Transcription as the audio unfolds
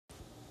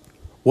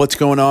What's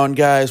going on,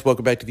 guys?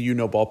 Welcome back to the You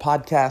Know Ball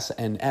podcast.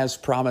 And as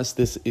promised,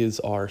 this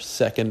is our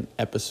second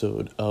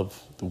episode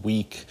of the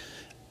week.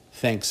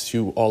 Thanks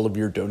to all of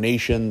your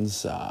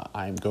donations.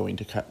 I'm going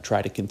to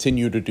try to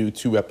continue to do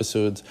 2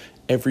 episodes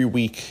every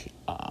week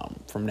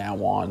from now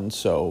on.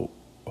 So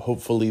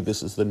hopefully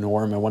this is the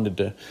norm. I wanted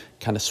to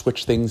kind of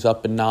switch things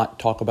up and not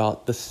talk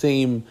about the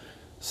same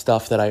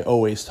stuff that I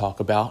always talk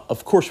about.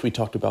 Of course, we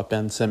talked about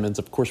Ben Simmons.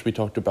 Of course, we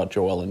talked about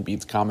Joel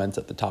Embiid's comments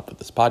at the top of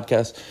this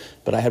podcast.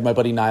 But I had my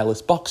buddy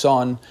Nihilist Bucks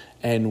on,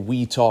 and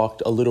we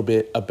talked a little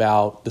bit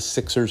about the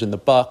Sixers and the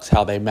Bucks,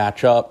 how they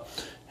match up,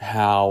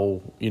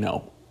 how,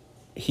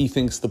 he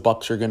thinks the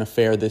Bucks are going to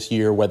fare this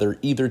year, whether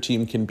either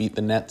team can beat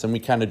the Nets. And we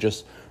kind of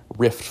just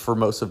riffed for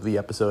most of the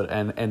episode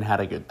and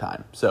had a good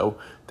time. So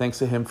thanks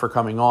to him for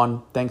coming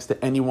on. Thanks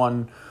to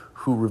anyone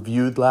who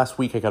reviewed last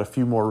week. I got a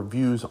few more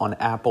reviews on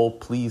Apple.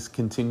 Please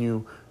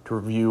continue to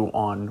review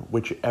on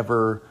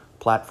whichever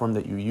platform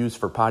that you use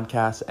for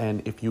podcasts.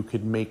 And if you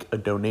could make a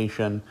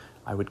donation,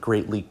 I would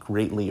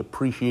greatly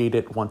appreciate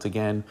it. Once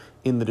again,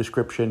 in the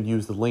description,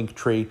 use the link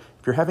tree.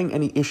 If you're having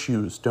any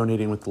issues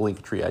donating with the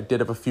link tree, I did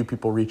have a few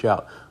people reach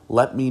out.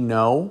 Let me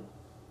know,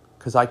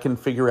 because I can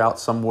figure out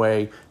some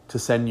way to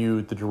send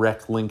you the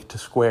direct link to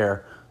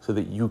Square so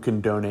that you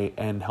can donate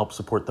and help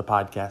support the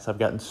podcast. I've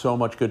gotten so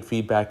much good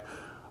feedback.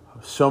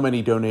 So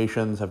many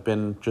donations. I've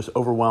been just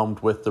overwhelmed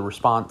with the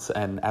response.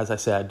 And as I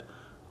said,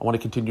 I want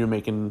to continue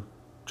making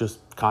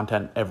just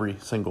content every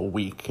single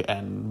week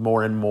and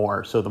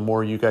more. So the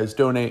more you guys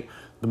donate,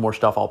 the more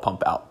stuff I'll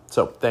pump out.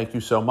 So thank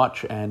you so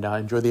much, and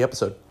enjoy the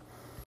episode.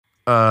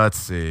 Let's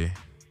see.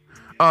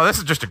 Oh, this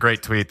is just a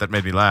great tweet that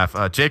made me laugh.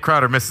 Jay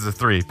Crowder misses a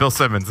 3. Bill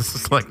Simmons, this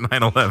is like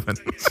 9/11.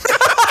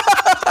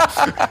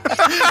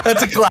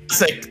 That's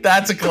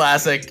a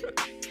classic.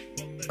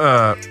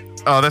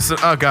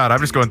 Oh God, I'm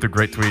just going through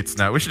great tweets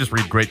now. We should just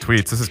read great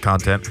tweets. This is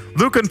content.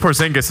 Luka and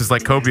Porzingis is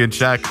like Kobe and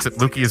Shaq, except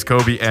Luka is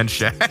Kobe and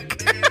Shaq.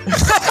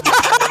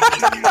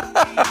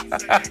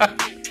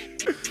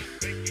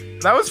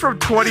 That was from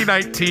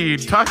 2019.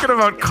 Talking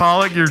about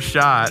calling your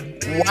shot.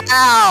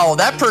 Wow,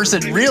 that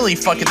person really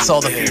fucking saw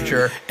the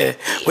future.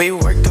 We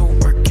work to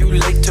work, you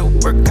late to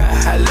work. I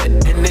holla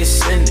and they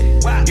send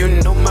it. You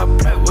know my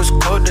pride was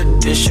colder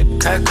than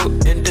Chicago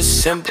in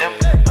December.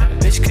 My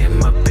bitch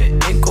came up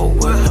in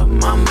Inglewood where her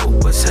mama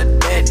was her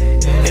daddy.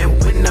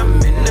 And when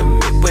I'm in the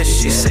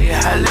Midwest, she say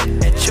holla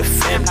at your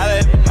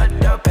family. My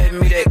dog paid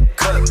me that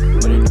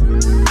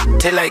cup.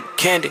 Taste like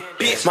candy.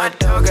 My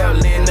dog out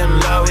laying them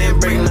low, ain't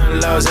breaking no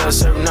laws, out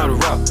serving all the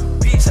raw.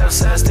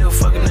 Southside still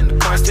fucking in the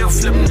car, still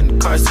flipping in the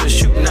car, still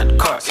shooting at the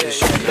car.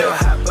 Still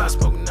hot box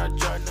smoking out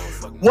jar.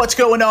 What's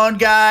going on,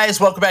 guys?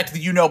 Welcome back to the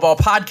You Know Ball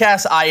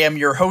podcast. I am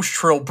your host,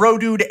 Trill Bro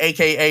Dude,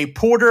 aka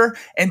Porter,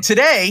 and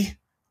today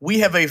we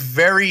have a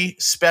very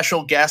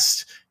special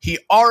guest. He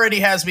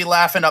already has me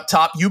laughing up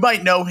top. You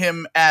might know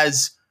him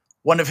as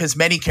one of his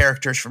many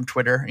characters from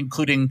Twitter,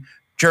 including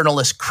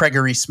journalist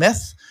Gregory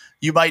Smith.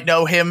 You might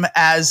know him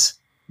as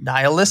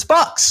Nihilist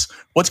Bucks.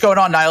 What's going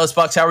on, Nihilist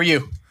Bucks? How are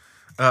you?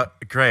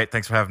 Great.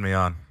 Thanks for having me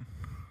on.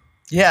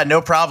 Yeah,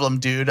 no problem,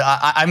 dude.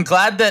 I'm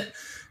glad that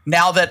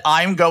now that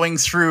I'm going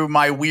through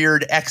my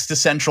weird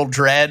existential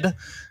dread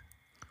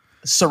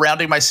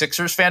surrounding my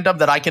Sixers fandom,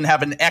 that I can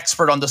have an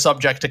expert on the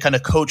subject to kind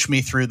of coach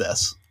me through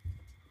this.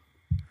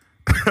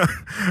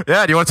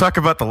 Yeah, do you want to talk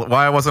about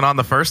why I wasn't on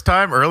the first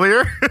time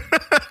earlier?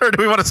 Or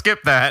do we want to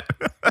skip that?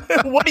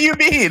 What do you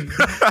mean?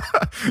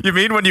 You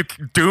mean when you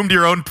doomed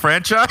your own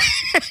franchise?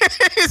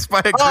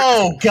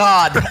 Oh,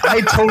 God.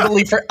 I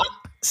totally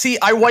see,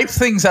 I wipe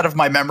things out of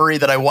my memory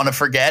that I want to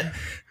forget.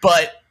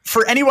 But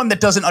for anyone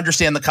that doesn't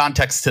understand the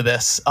context to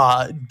this,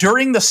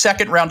 during the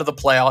second round of the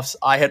playoffs,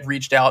 I had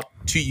reached out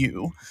to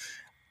you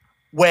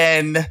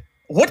when...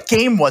 What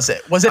game was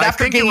it? Was it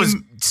after game? It was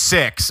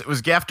 6. It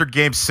was after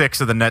game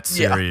 6 of the Nets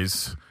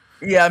series.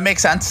 Yeah, it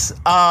makes sense.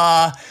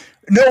 No,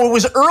 it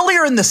was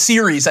earlier in the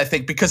series, I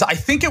think, because I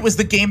think it was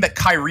the game that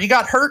Kyrie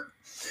got hurt.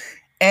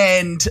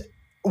 And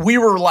we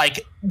were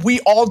like, we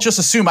all just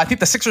assumed, I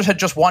think the Sixers had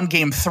just won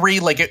game 3.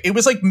 Like it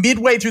was like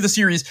midway through the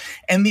series.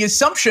 And the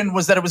assumption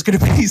was that it was going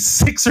to be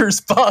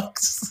Sixers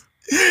Bucks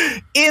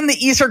in the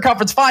Eastern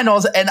Conference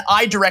Finals. And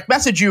I direct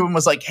messaged you and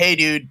was like, hey,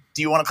 dude,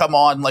 do you want to come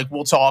on? Like,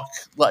 we'll talk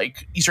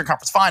like Eastern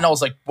Conference Finals,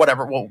 like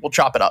whatever, we'll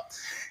chop it up.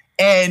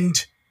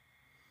 And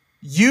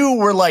you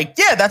were like,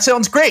 yeah, that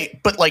sounds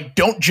great, but like,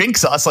 don't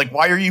jinx us. Like,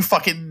 why are you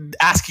fucking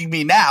asking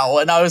me now?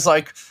 And I was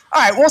like, all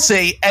right, we'll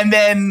see. And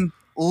then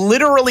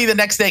literally the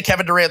next day,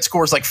 Kevin Durant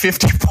scores like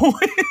 50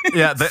 points.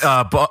 Yeah,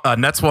 the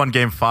Nets won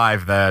game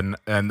 5 then.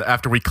 And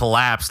after we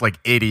collapsed like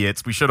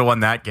idiots, we should have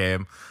won that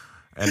game.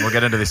 And we'll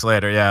get into this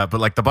later, yeah.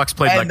 But like the Bucks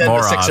played like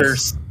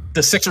morons.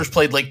 The Sixers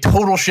played like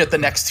total shit the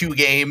next 2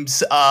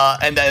 games.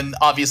 And then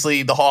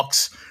obviously the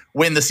Hawks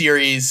win the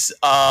series.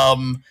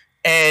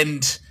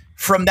 And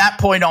from that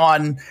point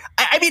on,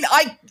 I mean,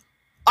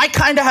 I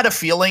kind of had a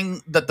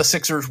feeling that the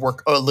Sixers were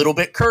a little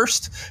bit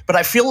cursed, but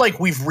I feel like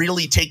we've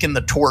really taken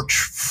the torch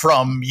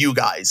from you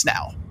guys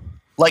now.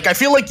 Like, I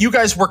feel like you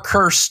guys were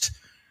cursed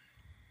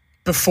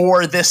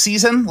before this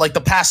season, like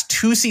the past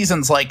 2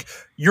 seasons, like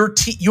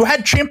you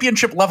had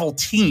championship level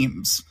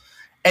teams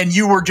and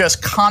you were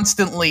just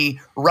constantly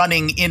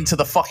running into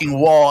the fucking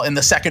wall in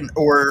the second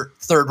or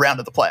third round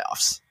of the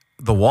playoffs.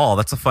 The Wall.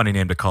 That's a funny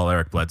name to call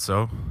Eric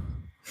Bledsoe.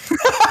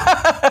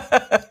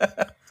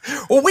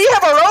 Well, we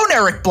have our own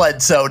Eric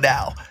Bledsoe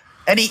now.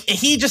 And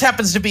he just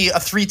happens to be a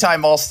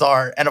 3-time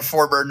All-Star and a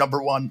former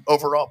 #1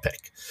 overall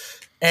pick.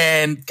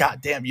 And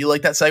goddamn, you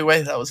like that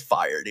segue? That was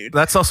fire, dude.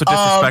 That's also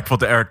disrespectful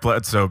to Eric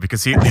Bledsoe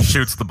because he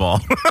shoots the ball.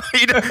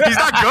 He's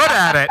not good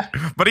at it,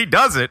 but he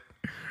does it.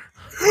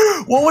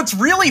 Well, what's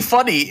really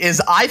funny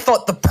is I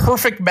thought the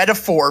perfect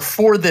metaphor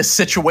for this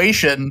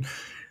situation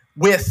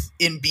with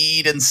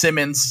Embiid and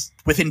Simmons,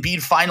 with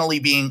Embiid finally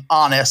being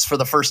honest for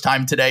the first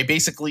time today,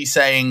 basically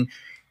saying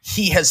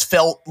he has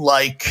felt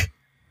like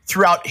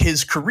throughout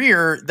his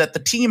career that the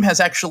team has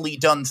actually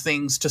done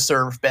things to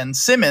serve Ben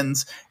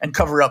Simmons and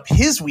cover up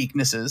his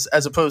weaknesses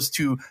as opposed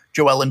to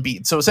Joel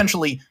Embiid. So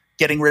essentially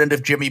getting rid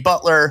of Jimmy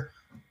Butler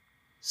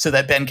so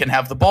that Ben can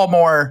have the ball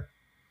more,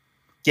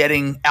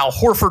 getting Al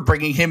Horford,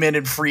 bringing him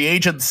in free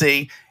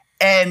agency.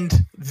 And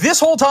this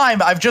whole time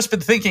I've just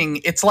been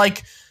thinking, it's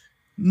like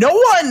no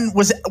one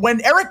was, when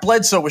Eric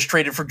Bledsoe was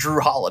traded for Drew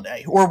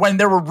Holiday, or when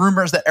there were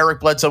rumors that Eric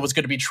Bledsoe was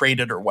going to be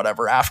traded or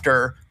whatever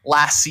after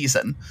last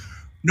season,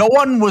 no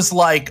one was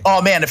like,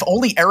 oh man, if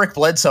only Eric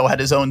Bledsoe had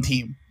his own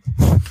team.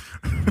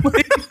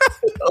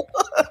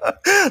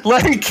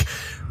 Like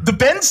the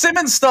Ben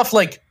Simmons stuff,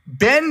 like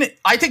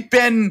I think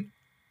Ben,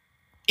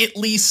 at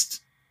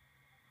least,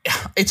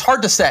 it's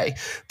hard to say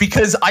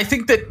because I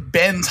think that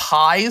Ben's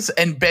highs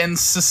and Ben's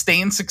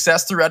sustained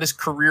success throughout his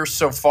career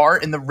so far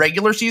in the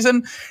regular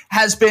season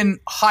has been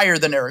higher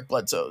than Eric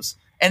Bledsoe's.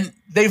 And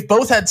they've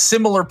both had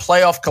similar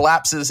playoff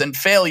collapses and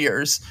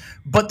failures.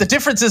 But the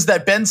difference is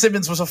that Ben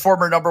Simmons was a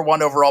former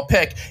 #1 overall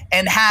pick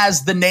and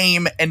has the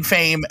name and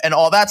fame and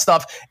all that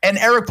stuff. And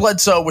Eric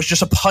Bledsoe was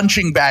just a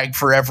punching bag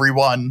for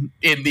everyone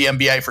in the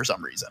NBA for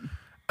some reason.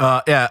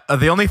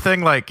 The only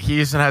thing like he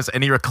isn't has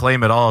any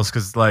reclaim at all is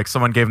because like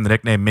someone gave him the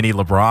nickname Mini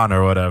LeBron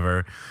or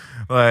whatever.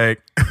 Like,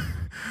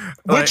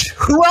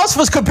 Who else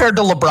was compared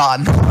to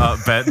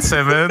LeBron? Ben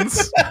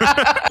Simmons.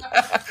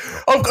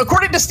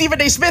 According to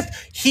Stephen A.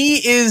 Smith,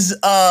 he is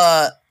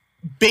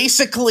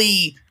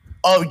basically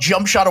a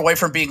jump shot away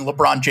from being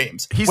LeBron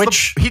James. He's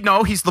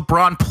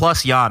LeBron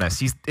plus Giannis.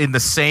 He's in the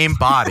same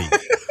body.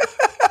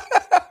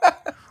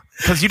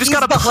 Because you just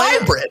got to play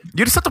hybrid.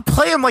 You just have to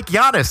play him like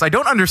Giannis. I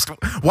don't understand.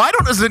 Why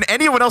doesn't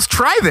anyone else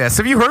try this?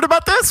 Have you heard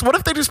about this? What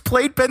if they just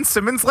played Ben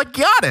Simmons like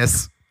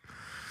Giannis?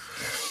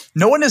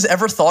 No one has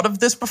ever thought of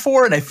this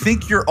before, and I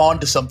think you're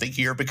onto something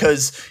here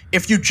because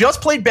if you just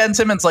played Ben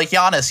Simmons like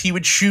Giannis, he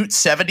would shoot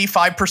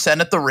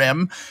 75% at the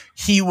rim.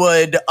 He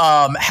would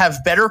have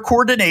better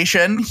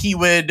coordination. He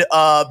would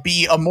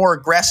be a more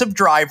aggressive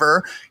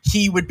driver.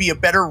 He would be a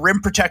better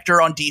rim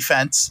protector on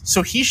defense.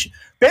 So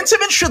Ben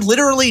Simmons should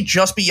literally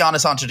just be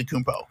Giannis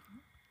Antetokounmpo.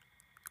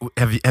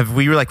 Have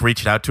we like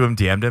reached out to him,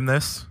 DM'd him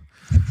this?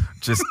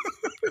 Just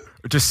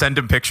send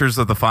him pictures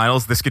of the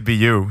finals. This could be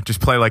you. Just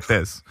play like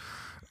this.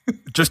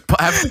 Just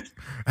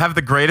have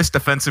the greatest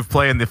defensive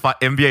play in the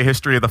NBA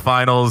history of the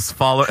finals,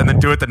 and then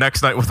do it the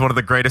next night with one of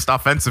the greatest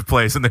offensive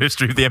plays in the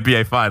history of the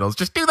NBA finals.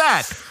 Just do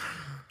that.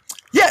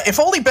 Yeah,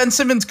 if only Ben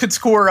Simmons could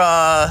score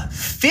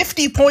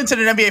 50 points in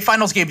an NBA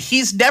finals game.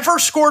 He's never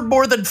scored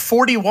more than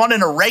 41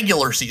 in a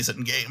regular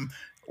season game.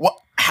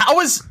 How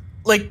is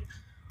like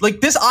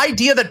this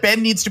idea that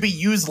Ben needs to be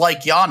used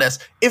like Giannis?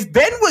 If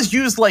Ben was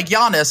used like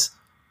Giannis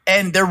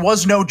and there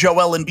was no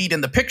Joel Embiid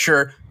in the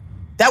picture,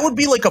 that would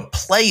be like a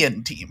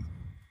play-in team.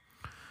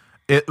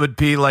 It would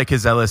be like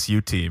his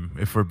LSU team,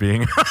 if we're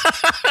being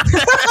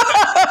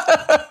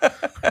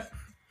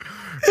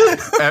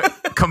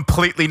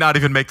completely not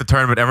even make the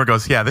tournament. Everyone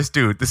goes, yeah, this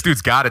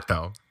dude's got it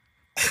though.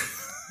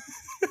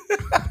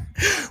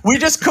 We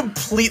just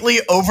completely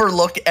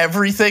overlook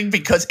everything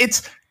because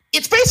it's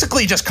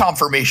basically just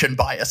confirmation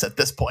bias at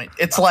this point.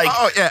 It's like,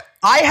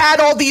 I had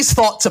all these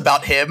thoughts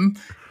about him.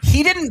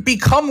 He didn't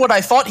become what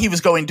I thought he was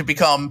going to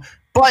become,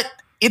 but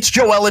it's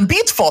Joel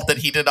Embiid's fault that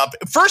he did up.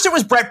 First, it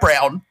was Brett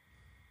Brown.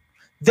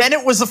 Then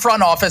it was the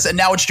front office, and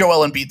now it's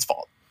Joel Embiid's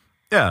fault.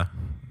 Yeah.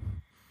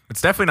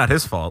 It's definitely not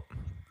his fault.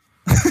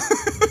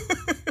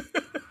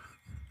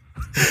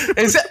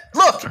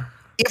 Look,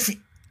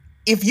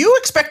 if you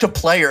expect a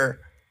player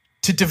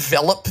to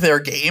develop their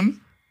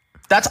game,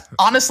 that's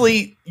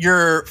honestly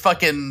you're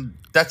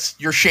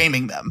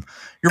shaming them.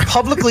 You're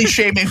publicly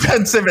shaming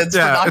Ben Simmons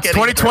for not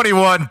getting it. It's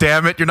 2021,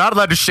 damn it. You're not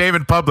allowed to shame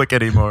in public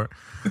anymore.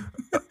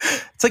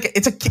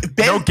 It's a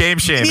Ben, no game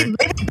shaming.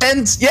 Maybe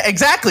Ben's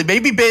exactly.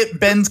 Maybe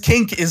Ben's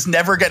kink is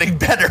never getting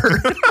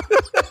better.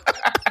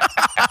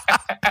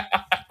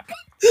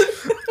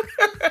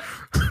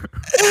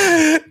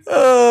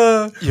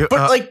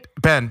 But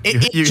Ben,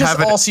 it just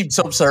all seems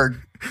so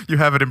absurd. You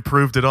haven't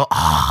improved at all.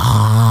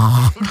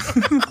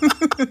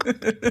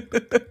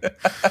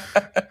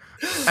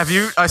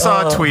 I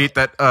saw a tweet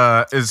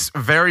that is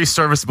very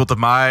serviceable to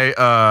my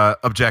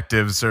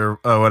objectives or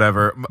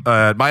whatever.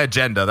 My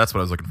agenda. That's what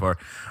I was looking for.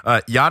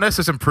 Giannis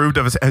has improved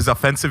of his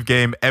offensive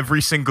game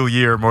every single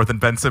year more than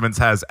Ben Simmons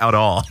has at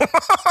all.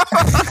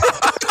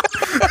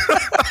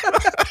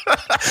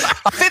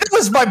 I think it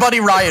was my buddy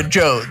Ryan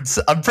Jones.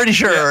 I'm pretty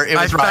sure it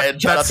was Ryan.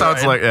 That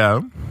sounds like,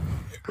 yeah.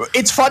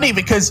 It's funny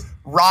because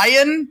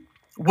Ryan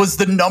was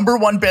the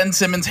 #1 Ben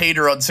Simmons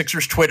hater on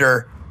Sixers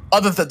Twitter,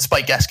 other than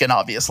Spike Eskin,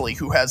 obviously,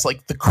 who has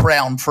like the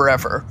crown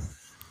forever.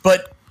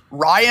 But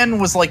Ryan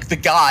was like the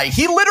guy.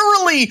 He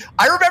literally,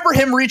 I remember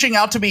him reaching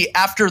out to me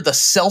after the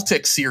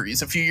Celtics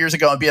series a few years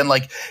ago and being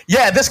like,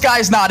 yeah, this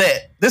guy's not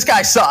it. This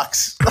guy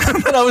sucks.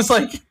 And I was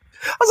like,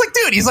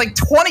 dude, he's like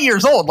 20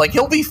 years old. Like,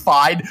 he'll be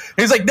fine.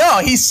 He's like, no,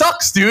 he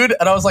sucks, dude.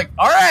 And I was like,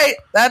 all right,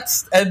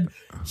 and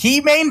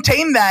he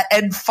maintained that.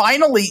 And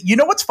finally, you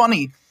know what's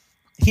funny?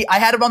 I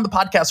had him on the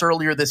podcast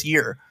earlier this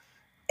year.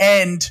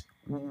 And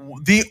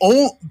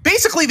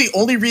basically the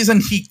only reason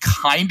he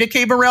kind of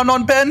came around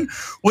on Ben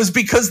was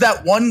because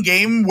that one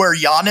game where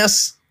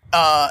Giannis,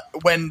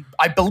 when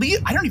I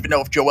don't even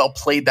know if Joel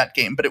played that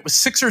game, but it was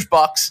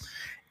Sixers-Bucks.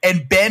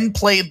 And Ben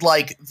played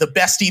like the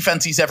best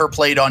defense he's ever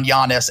played on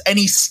Giannis, and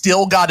he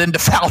still got into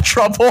foul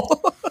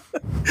trouble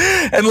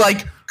and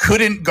like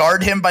couldn't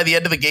guard him by the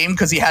end of the game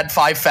because he had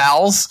 5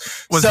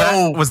 fouls. Was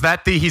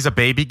that the he's a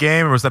baby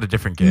game, or was that a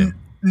different game?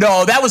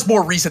 No, that was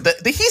more recent.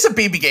 The he's a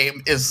baby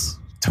game is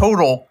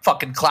total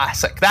fucking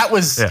classic. That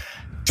was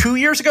 2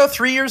 years ago,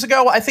 3 years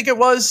ago, I think it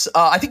was.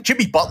 I think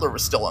Jimmy Butler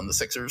was still on the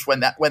Sixers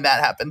when that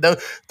happened.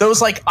 Those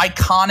like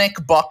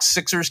iconic Bucks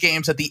Sixers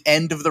games at the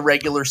end of the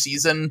regular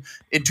season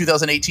in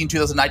 2018,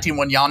 2019,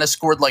 when Giannis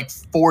scored like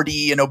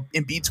 40 and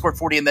Embiid scored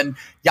 40, and then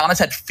Giannis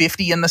had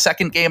 50 in the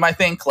second game, I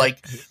think.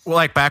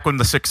 Like back when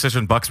the Sixers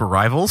and Bucks were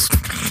rivals.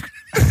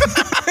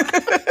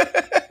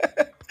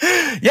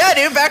 Yeah,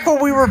 dude, back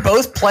when we were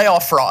both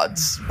playoff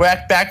frauds.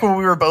 Back when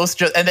we were both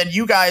and then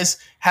you guys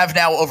have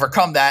now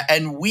overcome that,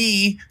 and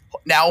we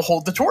now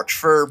hold the torch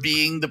for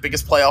being the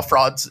biggest playoff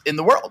frauds in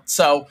the world.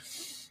 So,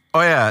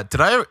 oh yeah,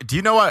 do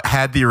you know I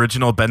had the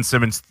original Ben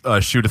Simmons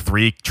shoot a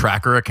 3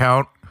 tracker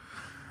account?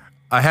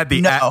 I had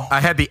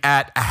the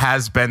at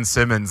has Ben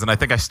Simmons, and I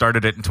think I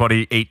started it in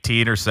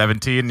 2018 or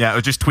 17. Yeah, I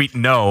would just tweet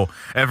no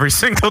every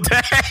single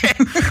day.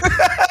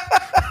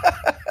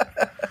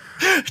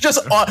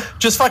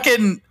 just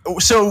fucking.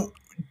 So,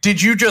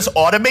 did you just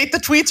automate the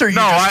tweets, or you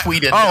just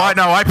tweeted? I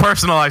know. I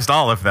personalized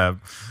all of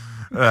them.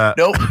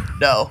 Nope.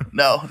 No.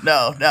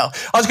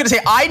 I was going to say,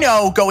 I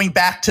know, going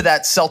back to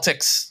that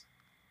Celtics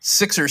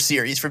Sixers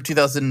series from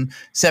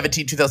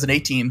 2017,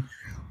 2018,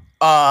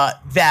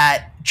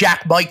 that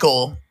Jack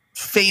Michael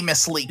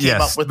famously came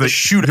up with the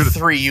shoot a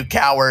 3, you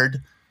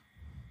coward.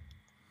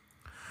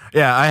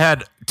 Yeah, I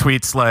had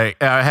tweets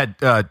like I had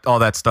all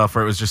that stuff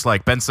where it was just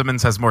like Ben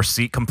Simmons has more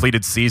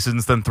completed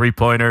seasons than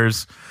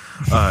 3-pointers.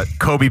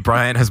 Kobe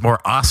Bryant has more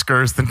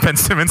Oscars than Ben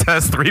Simmons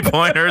has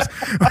 3-pointers.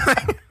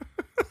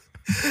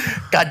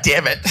 God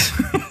damn it.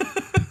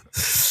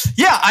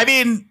 Yeah, I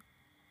mean,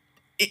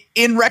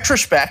 in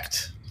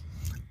retrospect,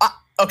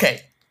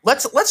 okay,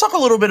 let's talk a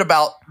little bit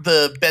about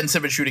the Ben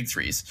Simmons shooting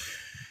threes.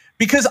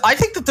 Because I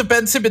think that the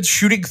Ben Simmons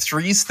shooting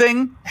threes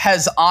thing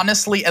has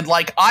honestly, and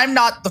like, I'm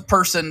not the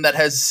person that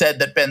has said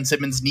that Ben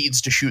Simmons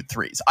needs to shoot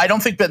threes. I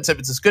don't think Ben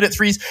Simmons is good at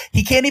threes.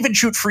 He can't even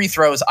shoot free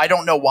throws. I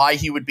don't know why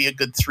he would be a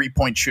good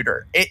 3-point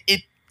shooter.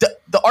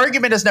 The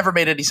argument has never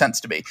made any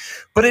sense to me.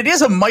 But it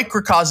is a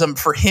microcosm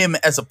for him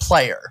as a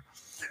player.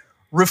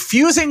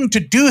 Refusing to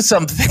do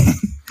something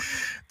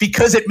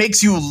because it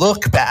makes you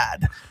look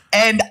bad.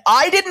 And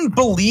I didn't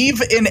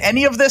believe in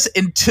any of this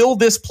until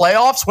this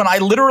playoffs, when I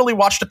literally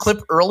watched a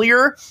clip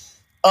earlier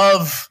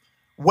of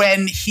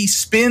when he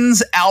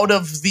spins out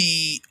of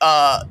the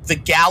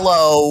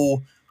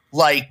Gallo,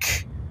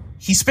 like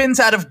he spins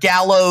out of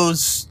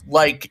Gallo's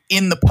like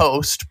in the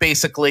post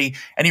basically,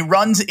 and he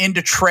runs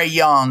into Trae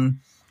Young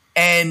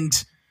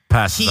and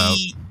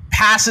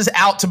passes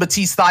out to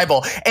Matisse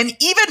Thybulle. And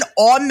even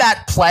on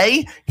that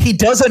play, he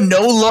does a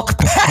no-look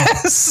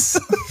pass.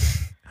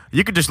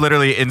 You could just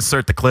literally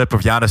insert the clip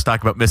of Giannis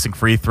talking about missing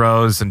free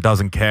throws and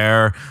doesn't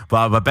care.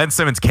 But Ben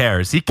Simmons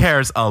cares. He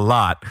cares a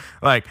lot.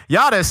 Like,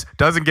 Giannis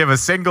doesn't give a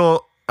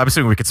single... I'm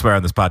assuming we could swear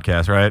on this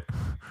podcast, right?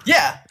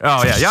 Yeah.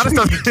 Oh, yeah. Giannis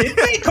doesn't... You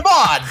kidding me? Come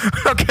on.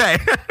 Okay.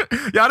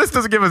 Giannis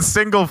doesn't give a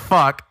single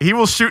fuck. He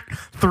will shoot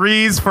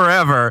threes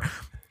forever.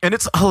 And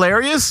it's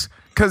hilarious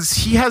because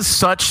he has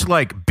such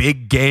like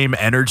big game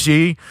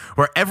energy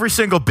where every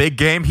single big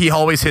game he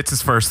always hits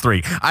his first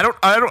 3.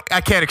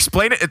 I can't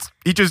explain it.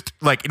 He just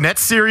like net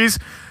series,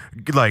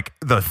 like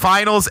the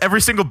finals, every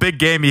single big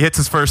game he hits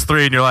his first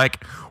 3 and you're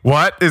like,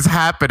 what is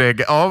happening?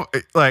 Oh,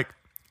 like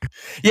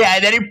yeah,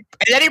 and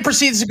then he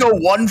proceeds to go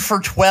 1 for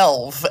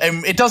 12,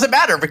 and it doesn't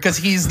matter because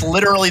he's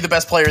literally the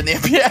best player in the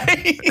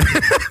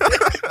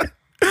NBA.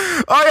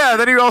 Oh yeah,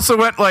 then he also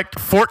went like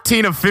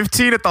 14 of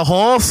 15 at the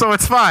hole, so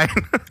it's fine.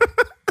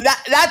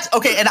 That's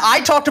okay. And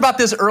I talked about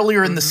this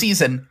earlier in the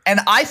season, and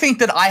I think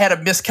that I had a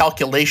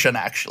miscalculation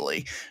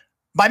actually.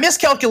 My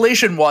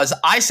miscalculation was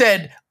I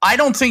said I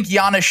don't think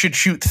Giannis should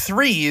shoot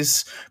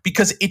threes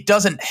because it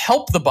doesn't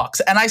help the Bucks,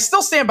 and I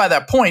still stand by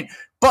that point.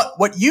 But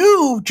what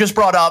you just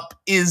brought up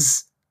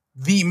is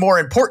the more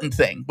important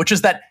thing, which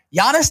is that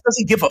Giannis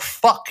doesn't give a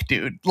fuck,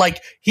 dude.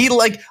 Like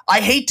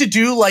I hate to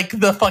do like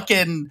the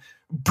fucking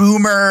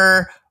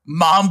boomer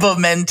Mamba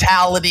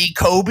mentality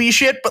Kobe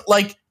shit, but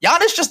like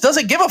Giannis just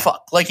doesn't give a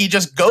fuck. Like he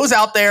just goes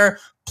out there,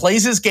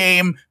 plays his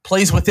game,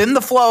 plays within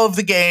the flow of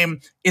the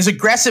game, is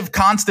aggressive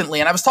constantly.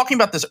 And I was talking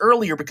about this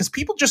earlier because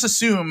people just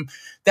assume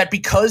that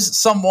because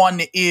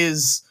someone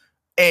is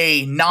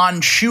a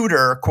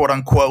non-shooter, quote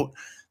unquote,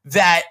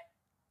 that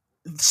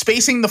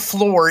spacing the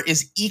floor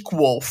is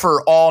equal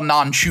for all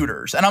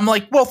non-shooters. And I'm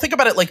like, well, think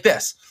about it like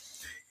this.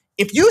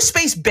 If you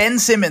space Ben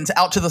Simmons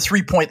out to the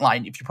 3-point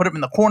line, if you put him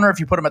in the corner, if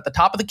you put him at the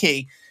top of the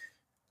key,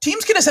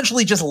 teams can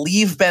essentially just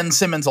leave Ben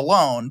Simmons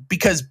alone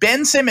because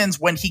Ben Simmons,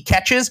 when he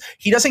catches,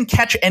 he doesn't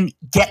catch and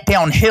get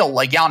downhill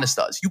like Giannis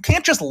does. You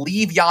can't just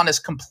leave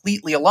Giannis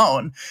completely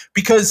alone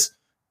because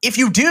if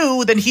you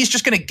do, then he's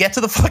just going to get to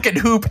the fucking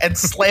hoop and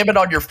slam it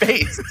on your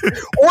face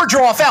or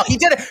draw a foul. He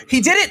did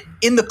it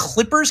in the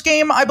Clippers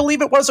game, I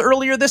believe it was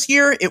earlier this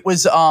year. It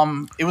was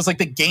like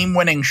the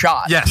game-winning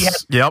shot.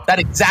 Yes. He had that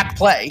exact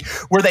play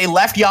where they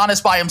left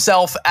Giannis by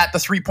himself at the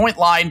 3-point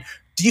line.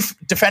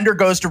 Defender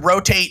goes to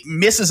rotate,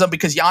 misses him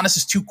because Giannis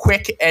is too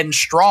quick and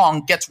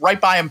strong, gets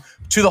right by him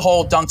to the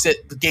hole, dunks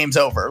it, the game's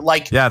over.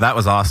 That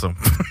was awesome.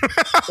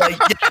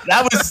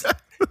 That was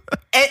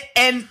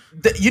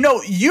you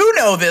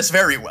know this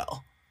very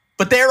well,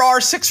 but there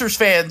are Sixers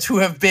fans who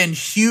have been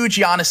huge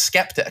Giannis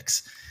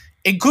skeptics,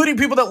 including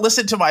people that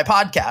listen to my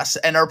podcast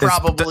and are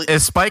probably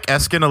is Spike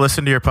Eskin to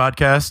listen to your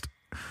podcast?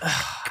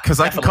 Because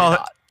I can call it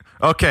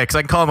because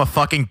I can call him a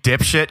fucking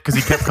dipshit because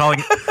he kept calling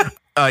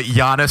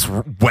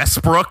Giannis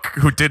Westbrook,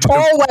 who did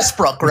Tall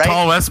Westbrook, right?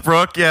 Tall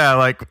Westbrook, yeah.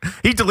 Like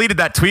he deleted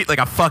that tweet like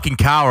a fucking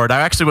coward. I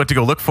actually went to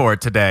go look for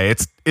it today.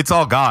 It's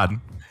all gone.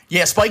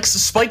 Yeah,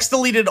 Spike's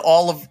deleted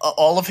all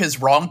of his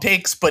wrong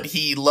takes, but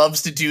he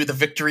loves to do the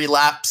victory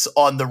laps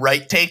on the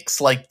right takes.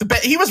 Like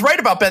he was right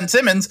about Ben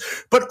Simmons,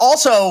 but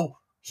also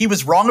he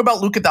was wrong about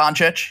Luka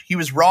Doncic. He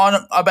was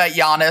wrong about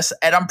Giannis,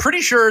 and I'm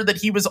pretty sure that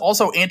he was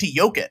also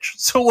anti-Jokic.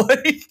 So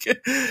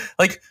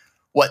like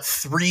what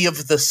 4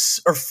 of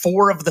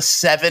the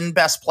 7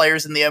 best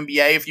players in the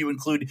NBA, if you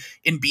include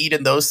Embiid,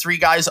 and those 3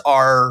 guys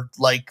are,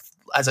 like,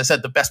 as I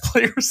said, the best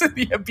players in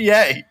the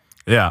NBA.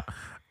 Yeah.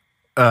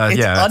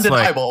 It's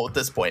undeniable at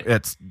this point.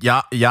 It's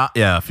yeah.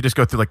 If you just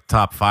go through like the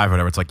top 5 or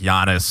whatever, it's like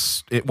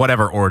Giannis,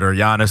 whatever order,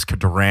 Giannis,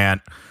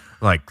 Durant,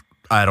 like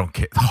I don't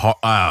care,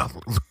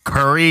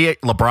 Curry,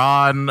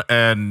 LeBron,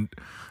 and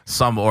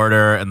some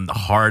order, and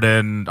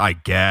Harden, I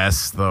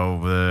guess.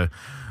 Though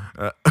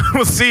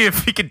we'll see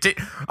if he can.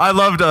 I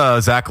loved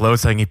Zach Lowe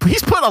saying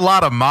he's put a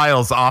lot of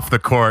miles off the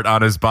court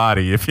on his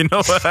body, if you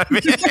know what I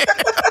mean.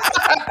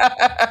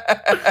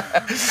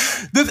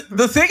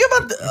 The thing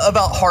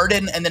about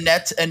Harden and the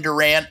Nets and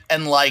Durant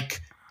and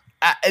like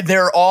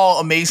they're all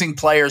amazing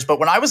players, but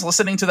when I was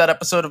listening to that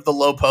episode of The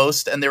Low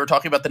Post and they were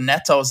talking about the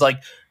Nets, I was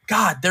like,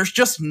 God, there's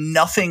just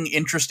nothing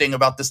interesting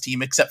about this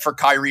team except for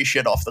Kyrie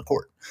shit off the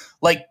court.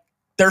 Like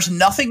there's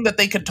nothing that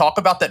they could talk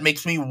about that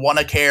makes me want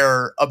to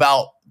care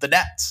about the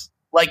Nets.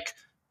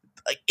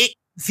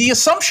 The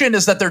assumption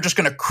is that they're just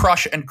going to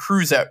crush and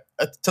cruise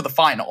to the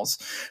finals,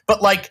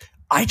 but like.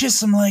 I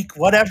just am like,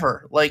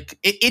 whatever. Like,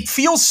 it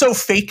feels so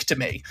fake to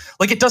me.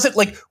 Like, it doesn't,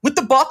 like, with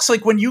the Bucks,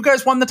 like, when you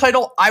guys won the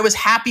title, I was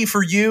happy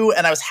for you,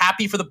 and I was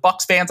happy for the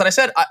Bucks fans. And I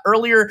said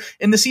earlier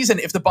in the season,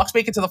 if the Bucks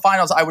make it to the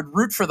finals, I would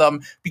root for them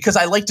because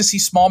I like to see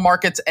small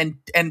markets and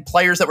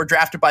players that were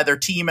drafted by their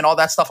team and all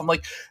that stuff. I'm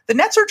like, the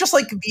Nets are just,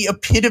 like, the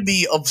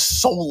epitome of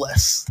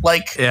soulless.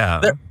 Like,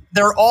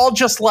 they're all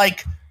just,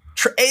 like,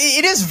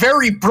 it is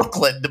very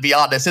Brooklyn, to be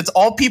honest. It's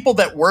all people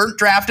that weren't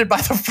drafted by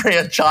the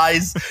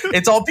franchise.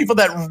 It's all people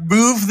that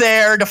moved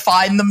there to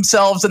find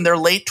themselves in their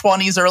late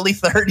 20s, early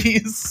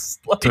 30s.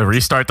 Like, to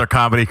restart their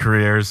comedy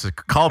careers.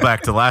 Call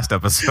back to last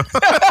episode.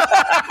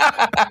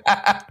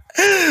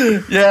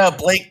 Yeah,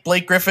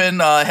 Blake Griffin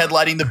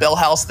headlining the Bell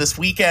House this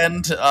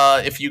weekend.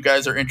 If you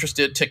guys are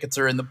interested, tickets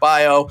are in the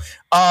bio.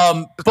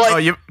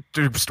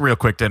 Just real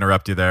quick to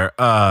interrupt you there.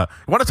 I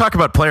want to talk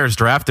about players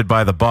drafted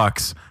by the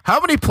Bucks. How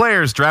many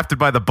players drafted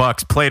by the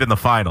Bucks played in the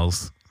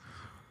finals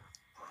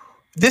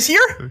this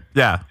year?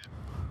 Yeah.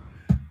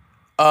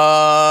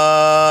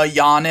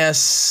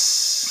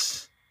 Giannis.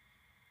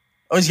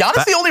 Oh, is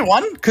Giannis the only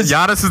one? Because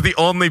Giannis is the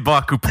only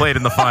Buck who played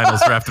in the finals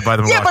drafted by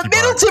the Milwaukee Bucks. Yeah, but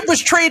Middleton was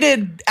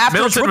traded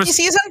after his rookie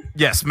season?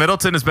 Yes,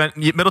 Middleton and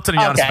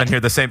Giannis have been here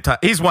the same time.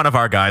 He's one of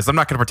our guys. I'm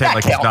not going to pretend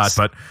like counts. He's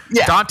not,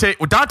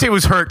 but Dante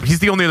was hurt. He's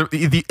the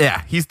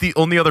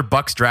only other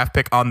Bucks draft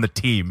pick on the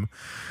team.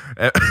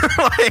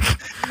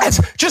 That's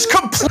just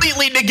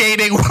completely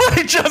negating what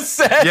I just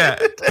said. Yeah,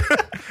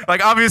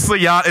 like obviously,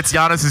 it's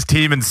Giannis's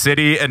team and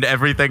city and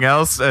everything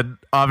else, and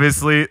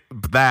obviously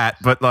that,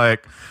 but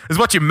like is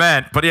what you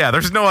meant. But yeah,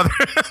 there's no other.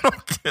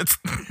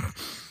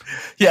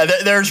 Yeah,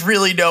 there's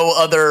really no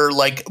other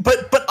like,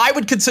 but I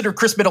would consider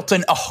Chris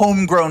Middleton a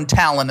homegrown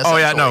talent. Oh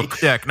yeah,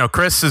 no.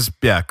 Chris is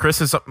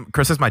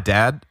my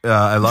dad.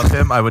 I love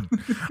him. I would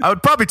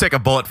probably take a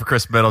bullet for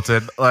Chris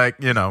Middleton. Like,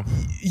 you know,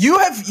 you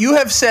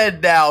have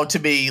said now to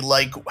me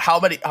like how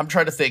many? I'm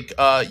trying to think.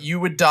 You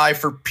would die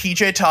for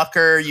PJ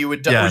Tucker. You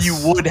would die, Yes. or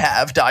you would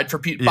have died for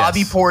Yes.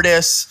 Bobby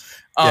Portis.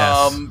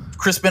 Yes.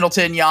 Chris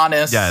Middleton,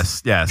 Giannis.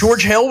 Yes.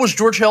 George Hill, was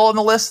George Hill on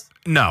the list?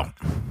 No.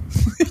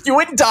 You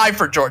wouldn't die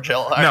for George Hill.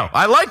 All No, right.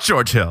 I like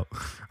George Hill.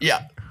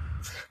 Yeah.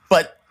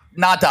 But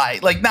not die.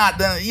 Like not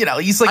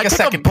he's like I'd a take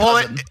second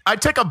bullet. cousin.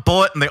 I'd take a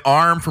bullet in the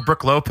arm for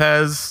Brooke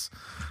Lopez.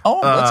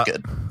 Oh, that's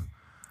good.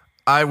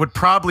 I would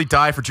probably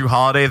die for Drew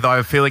Holiday, though I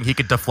have a feeling he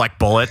could deflect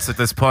bullets at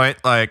this point.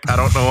 Like, I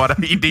don't know what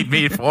he'd need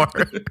me for.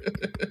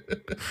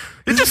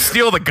 He'd just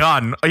steal the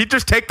gun. He'd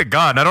just take the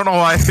gun. I don't know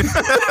why.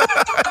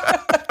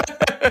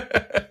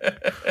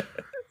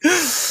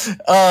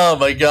 Oh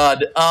my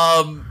God.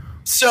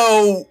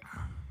 So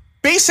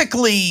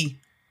basically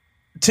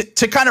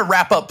to kind of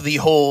wrap up the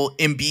whole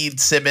Embiid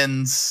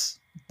Simmons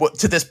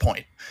to this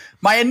point,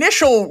 my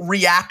initial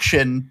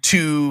reaction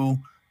to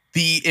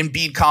the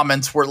Embiid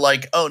comments were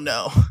like, oh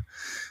no,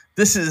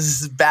 this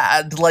is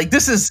bad. Like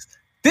this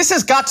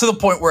has got to the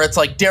point where it's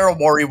like, Daryl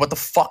Morey, what the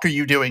fuck are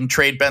you doing?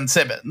 Trade Ben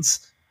Simmons.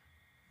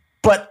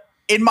 But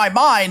in my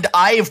mind,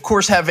 I of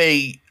course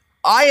I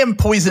am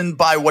poisoned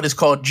by what is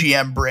called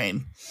GM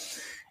brain.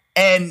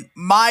 And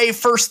my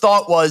first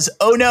thought was,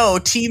 oh no,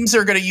 teams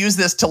are going to use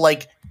this to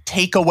like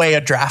take away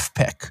a draft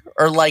pick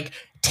or like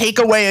take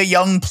away a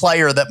young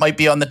player that might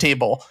be on the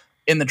table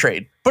in the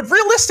trade. But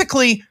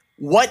realistically,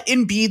 what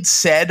Embiid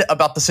said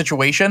about the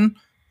situation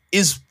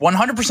is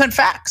 100%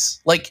 facts.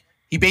 Like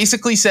he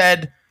basically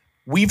said,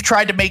 we've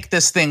tried to make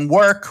this thing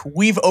work.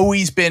 We've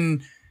always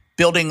been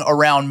building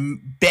around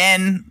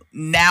Ben.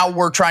 Now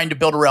we're trying to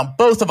build around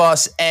both of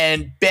us.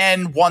 And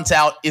Ben, once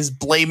out, is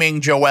blaming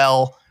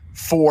Joel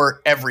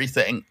for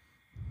everything.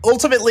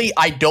 Ultimately,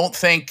 I don't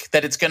think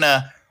that it's going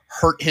to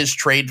hurt his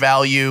trade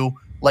value.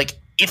 Like,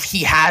 if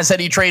he has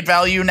any trade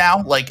value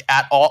now, like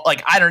at all,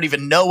 like I don't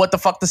even know what the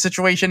fuck the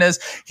situation is.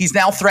 He's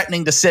now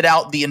threatening to sit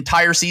out the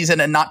entire season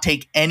and not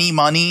take any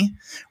money,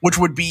 which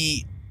would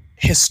be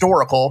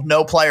historical.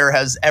 No player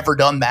has ever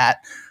done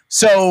that.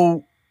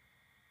 So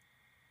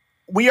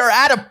we are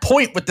at a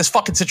point with this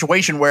fucking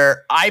situation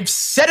where I've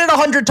said it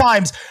 100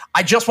 times.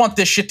 I just want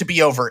this shit to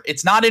be over.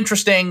 It's not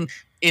interesting.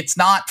 It's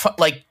not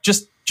like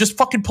just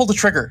fucking pull the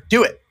trigger.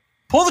 Do it.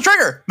 Pull the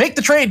trigger. Make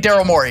the trade,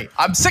 Daryl Morey.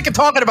 I'm sick of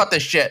talking about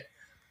this shit.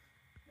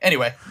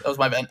 Anyway, that was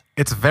my vent.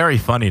 It's very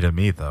funny to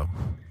me, though.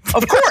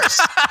 Of course.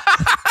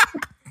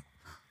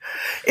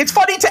 It's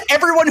funny to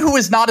everyone who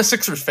is not a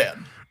Sixers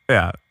fan.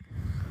 Yeah.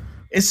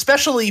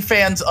 Especially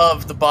fans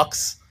of the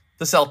Bucks,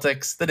 the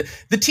Celtics,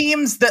 the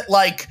teams that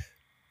like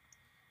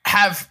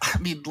have, I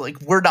mean,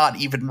 like we're not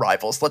even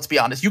rivals. Let's be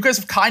honest. You guys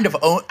have kind of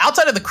owned,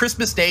 outside of the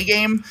Christmas Day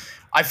game,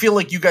 I feel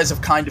like you guys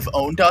have kind of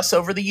owned us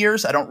over the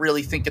years. I don't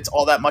really think it's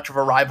all that much of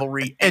a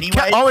rivalry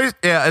anyway.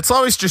 It's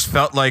always just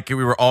felt like we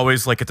were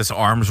always like at this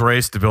arms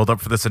race to build up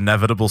for this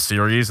inevitable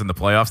series in the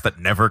playoffs that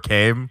never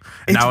came.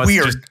 And It's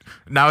weird.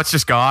 Now it's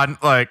just gone.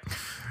 Like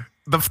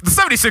the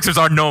 76ers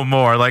are no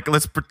more. Like you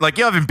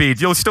have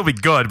Embiid, you'll still be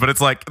good, but it's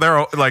like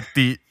they're like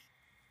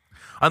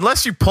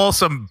unless you pull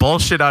some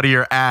bullshit out of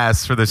your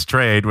ass for this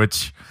trade,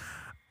 which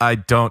I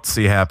don't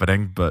see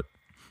happening, but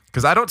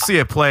because I don't see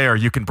a player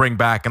you can bring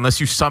back unless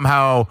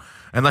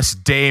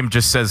Dame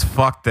just says,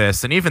 fuck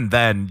this. And even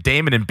then,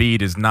 Dame and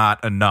Embiid is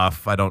not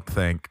enough, I don't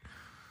think.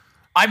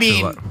 I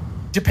mean,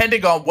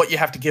 depending on what you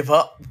have to give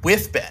up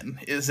with Ben,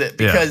 is it?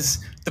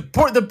 Because the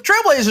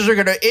Trailblazers are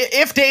going to,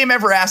 if Dame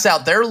ever asks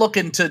out, they're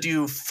looking to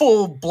do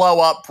full blow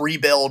up,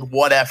 rebuild,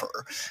 whatever.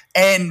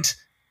 And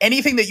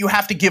anything that you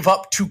have to give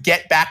up to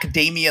get back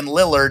Damian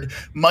Lillard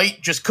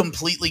might just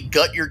completely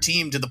gut your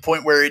team to the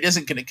point where it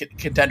isn't going to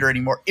contender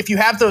anymore. If you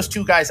have those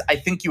two guys, I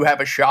think you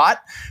have a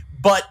shot.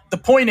 But the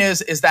point is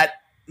that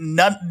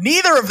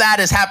neither of that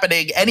is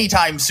happening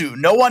anytime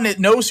soon. No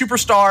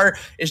superstar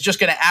is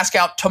just going to ask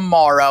out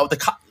tomorrow.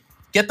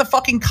 Get the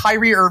fucking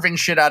Kyrie Irving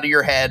shit out of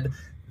your head.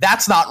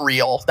 That's not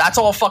real. That's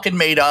all fucking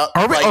made up.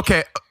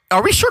 Okay?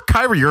 Are we sure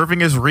Kyrie Irving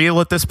is real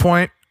at this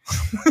point?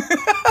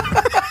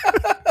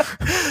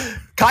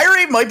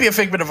 Kyrie might be a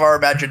figment of our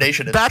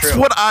imagination. That's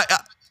true. What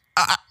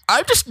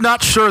I'm just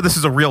not sure this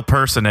is a real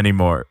person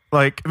anymore.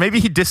 Like maybe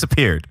he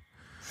disappeared.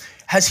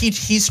 Has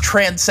he's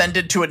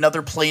transcended to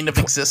another plane of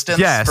existence?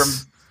 Yes. From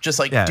just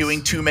like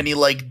doing too many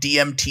like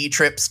DMT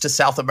trips to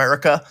South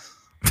America.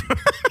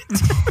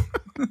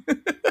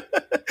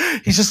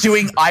 He's just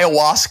doing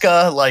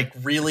ayahuasca, like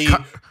really.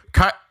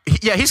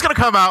 He's gonna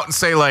come out and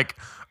say like,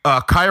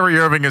 Kyrie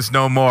Irving is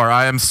no more.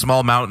 I am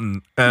Small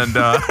Mountain, and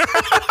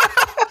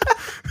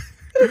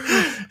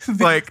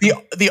like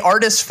the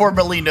artist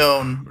formerly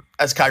known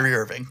as Kyrie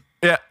Irving.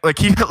 Yeah, like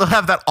he'll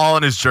have that all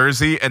in his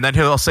jersey, and then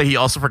he'll say he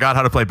also forgot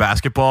how to play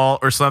basketball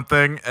or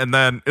something, and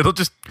then it'll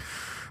just,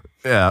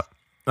 I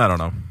don't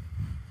know.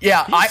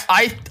 Yeah,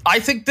 I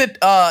think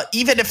that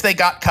even if they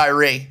got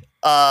Kyrie,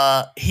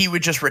 he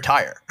would just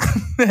retire.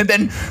 And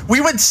then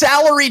we would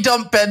salary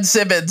dump Ben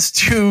Simmons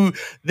to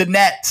the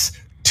Nets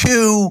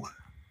to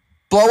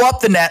blow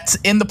up the Nets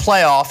in the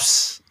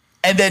playoffs.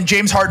 And then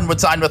James Harden would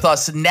sign with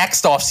us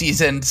next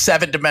offseason.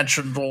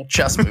 7-dimensional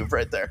chess move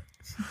right there.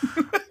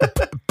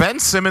 Ben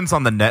Simmons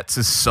on the Nets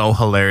is so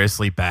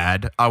hilariously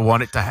bad. I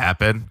want it to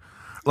happen.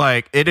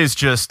 Like, it is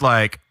just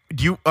like,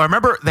 I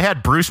remember they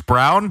had Bruce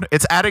Brown?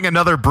 It's adding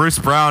another Bruce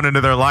Brown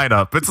into their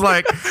lineup. It's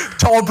like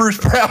tall Bruce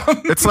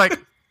Brown. It's like,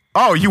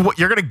 oh,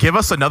 you're gonna give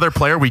us another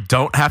player we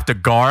don't have to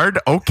guard?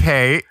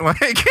 Okay,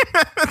 like,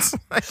 it's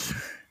like,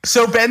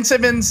 so Ben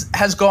Simmons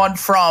has gone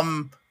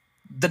from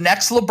the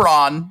next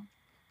LeBron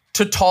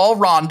to tall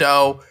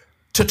Rondo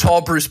to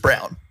tall Bruce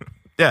Brown.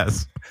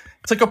 Yes.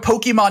 It's like a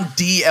Pokemon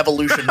D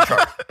evolution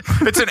chart.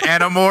 It's an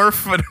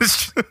Animorph, but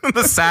it's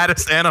the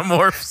saddest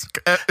Animorphs.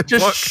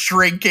 Just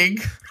shrinking.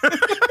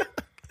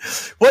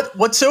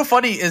 What's so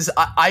funny is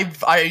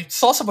I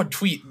saw someone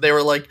tweet. They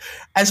were like,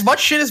 as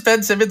much shit as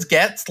Ben Simmons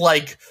gets,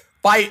 like,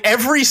 by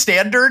every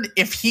standard,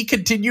 if he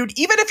continued,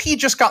 even if he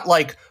just got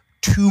like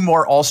 2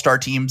 more All-Star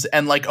teams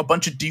and like a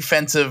bunch of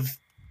defensive,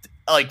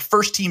 like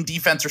first team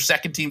defense or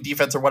second team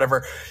defense or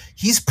whatever,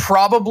 he's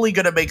probably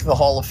going to make the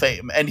Hall of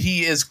Fame. And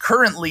he is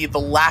currently the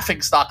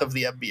laughingstock of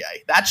the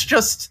NBA. That's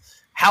just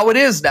how it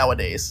is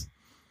nowadays.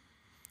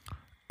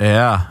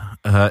 Yeah.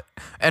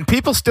 And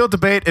people still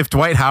debate if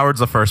Dwight Howard's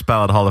a first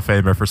ballot Hall of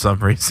Famer for some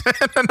reason.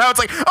 And now it's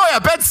like, oh yeah,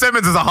 Ben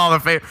Simmons is a Hall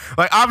of Fame.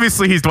 Like,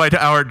 obviously he's Dwight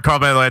Howard and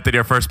Carmelo Anthony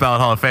are first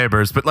ballot Hall of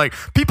Famers. But like,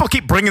 people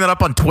keep bringing that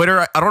up on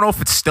Twitter. I don't know if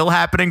it's still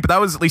happening, but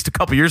that was at least a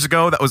couple years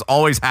ago. That was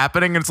always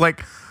happening. And it's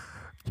like,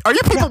 are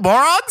you people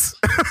morons?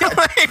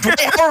 Like,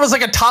 Dwight Howard was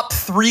like a top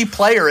 3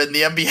 player in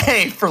the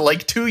NBA for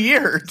like 2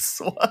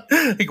 years.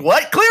 Like,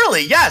 what?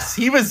 Clearly, yes,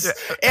 he was.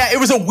 Yeah, it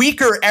was a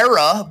weaker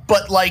era,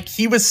 but like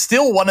he was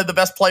still one of the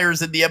best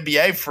players in the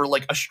NBA for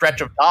like a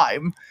stretch of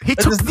time. He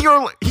took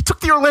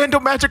the Orlando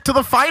Magic to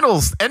the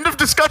finals. End of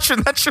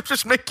discussion. That should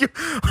just make you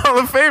Hall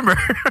of Famer.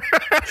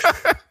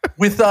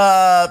 With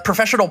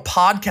professional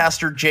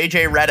podcaster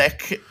JJ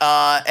Redick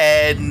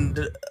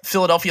and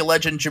Philadelphia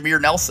legend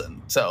Jameer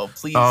Nelson. So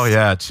please. Oh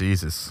yeah,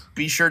 Jesus.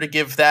 Be sure to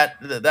give that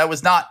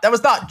was not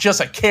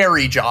just a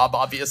carry job,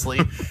 obviously.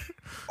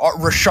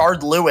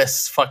 Rashard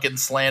Lewis fucking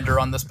slander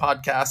on this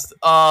podcast.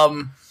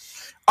 All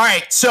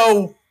right,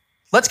 so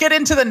let's get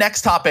into the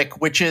next topic,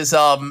 which is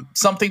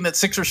something that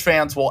Sixers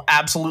fans will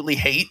absolutely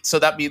hate. So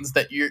that means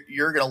that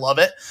you're gonna love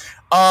it.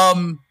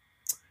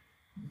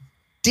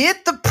 Did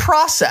the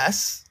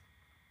process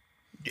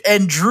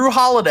and Drew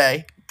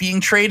Holiday being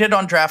traded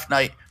on draft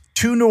night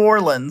to New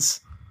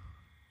Orleans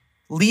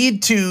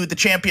lead to the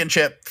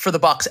championship for the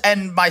Bucks?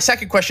 And my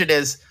second question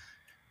is,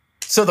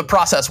 so the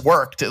process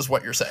worked, is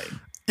what you're saying?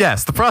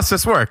 Yes, the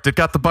process worked. It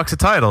got the Bucks a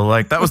title.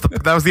 Like, that was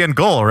the end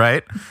goal,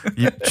 right?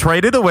 You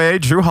traded away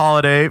Drew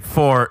Holiday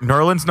for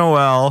Nerlens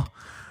Noel.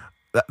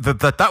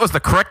 That was the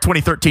correct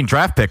 2013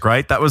 draft pick,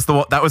 right? That was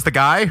the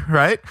guy,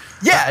 right?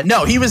 Yeah,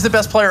 no, he was the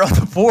best player on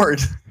the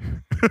board.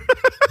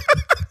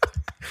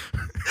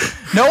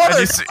 No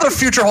other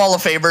future Hall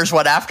of Famers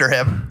went after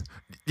him.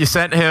 You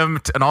sent him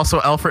and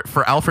also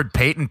Alfred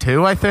Payton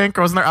too, I think.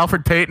 Or wasn't there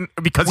Alfred Payton?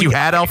 Because you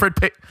had Alfred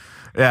Payton.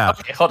 Yeah.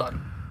 Okay, hold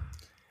on.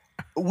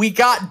 We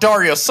got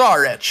Dario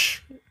Saric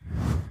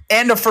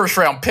and a first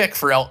round pick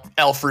for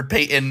Alfred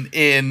Payton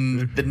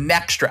in the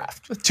next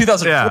draft,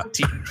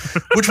 2014,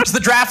 which was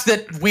the draft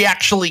that we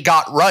actually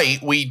got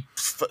right.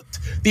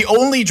 The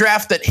only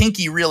draft that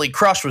Hinkie really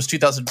crushed was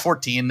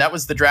 2014. That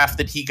was the draft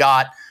that he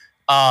got.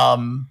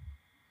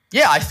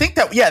 I think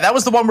that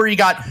was the one where he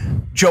got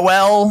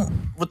Joel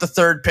with the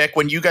 3rd pick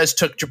when you guys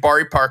took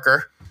Jabari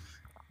Parker,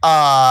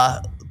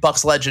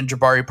 Bucks legend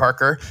Jabari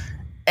Parker.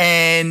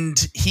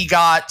 And he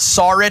got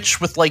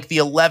Saric with like the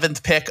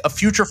 11th pick, a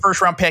future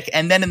first round pick.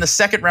 And then in the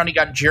 2nd round, he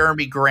got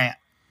Jeremy Grant.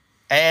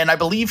 And I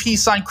believe he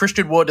signed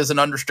Christian Wood as an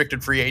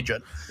unrestricted free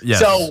agent. Yes.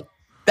 So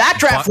that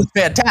draft was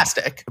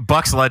fantastic.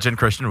 Bucks legend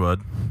Christian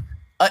Wood.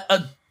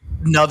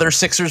 Another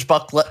Sixers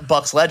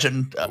Bucks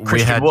legend,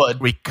 Christian Wood.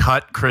 We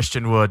cut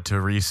Christian Wood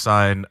to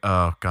re-sign.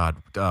 Oh God,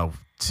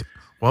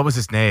 what was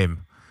his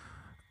name?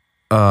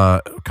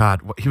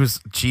 He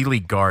was G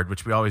League guard,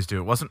 which we always do.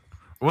 It wasn't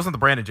the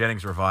Brandon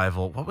Jennings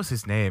revival. What was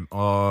his name?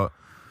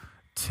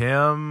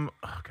 Tim.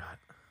 Oh God.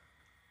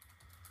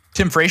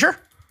 Tim Frazier.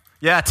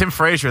 Yeah, Tim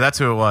Frazier. That's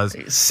who it was.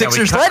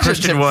 Sixers legend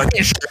Christian Tim Wood.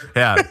 Frazier.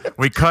 Yeah,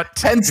 we cut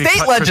Penn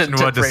State legend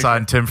Christian Wood to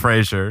sign Tim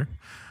Frazier.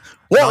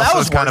 Well, that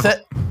was worth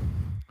it.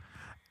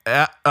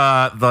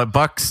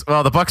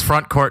 The Bucks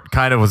front court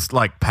kind of was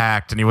like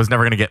packed, and he was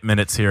never going to get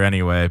minutes here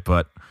anyway.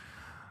 But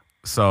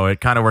so it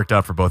kind of worked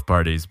out for both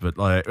parties. But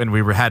and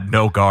we had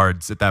no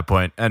guards at that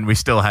point, and we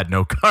still had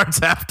no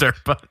guards after.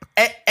 But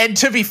and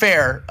to be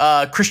fair,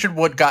 Christian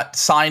Wood got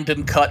signed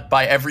and cut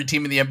by every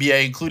team in the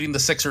NBA, including the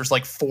Sixers,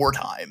 like 4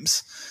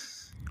 times.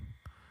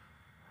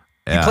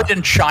 Yeah. He played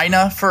in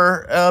China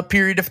for a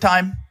period of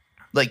time.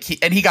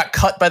 He got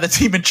cut by the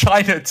team in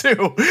China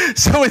too.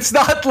 So it's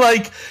not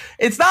like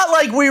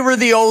we were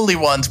the only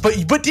ones. But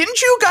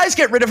didn't you guys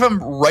get rid of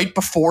him right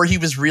before he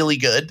was really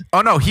good?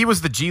 Oh no, he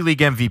was the G League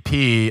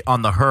MVP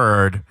on the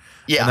Herd.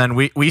 Yeah. And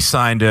then we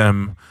signed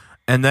him.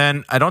 And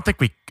then I don't think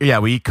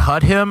we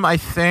cut him, I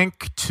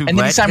think, to and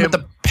then he signed with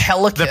the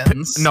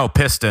Pelicans.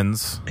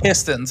 Pistons.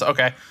 Pistons,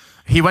 okay.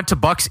 He went to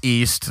Bucks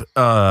East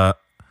for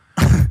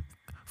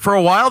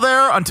a while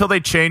there until they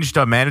changed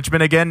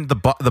management again.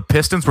 The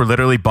Pistons were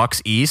literally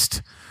Bucks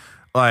East.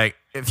 Like,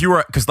 if you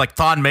were, because like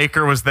Thon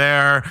Maker was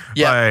there.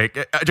 Yeah.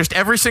 Like, just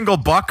every single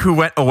Buck who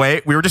went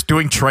away, we were just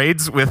doing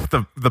trades with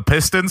the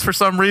Pistons for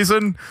some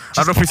reason.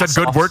 I don't know if we said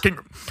good working.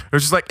 It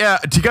was just like, yeah,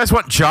 do you guys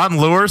want John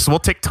Lewis? We'll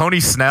take Tony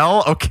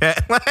Snell. Okay.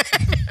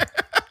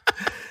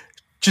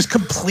 Just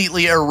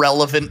completely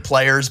irrelevant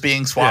players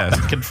being swapped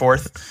back and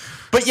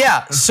forth. But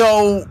yeah,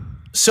 so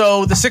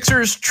the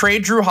Sixers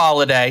trade Drew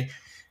Holiday.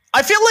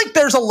 I feel like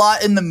there's a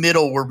lot in the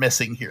middle we're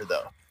missing here,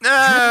 though.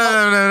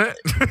 A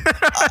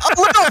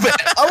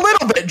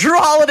little bit. Drew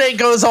Holiday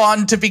goes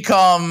on to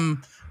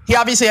become. He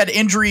obviously had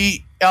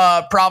injury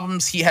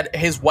problems.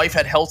 His wife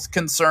had health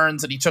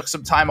concerns, and he took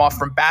some time off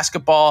from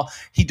basketball.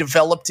 He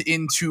developed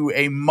into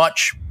a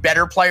much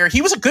better player.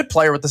 He was a good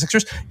player with the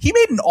Sixers. He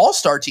made an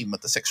all-star team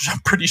with the Sixers,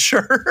 I'm pretty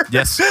sure.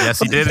 Yes,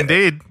 he did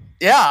indeed.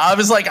 Yeah, I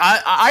was like,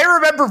 I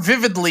remember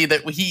vividly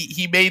that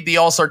he made the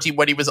all-star team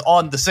when he was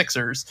on the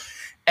Sixers.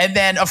 And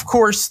then, of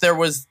course, there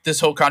was this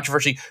whole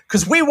controversy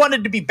because we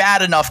wanted to be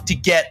bad enough to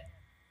get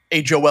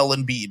a Joel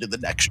Embiid in the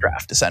next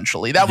draft,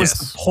 essentially. That was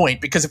the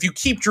point, because if you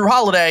keep Drew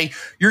Holiday,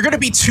 you're going to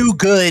be too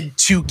good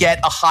to get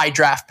a high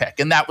draft pick,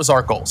 and that was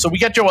our goal. So we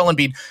get Joel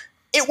Embiid.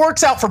 It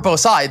works out for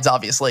both sides,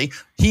 obviously.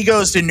 He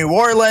goes to New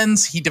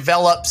Orleans. He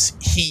develops.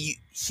 He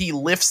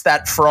lifts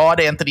that fraud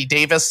Anthony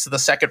Davis to the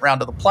second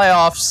round of the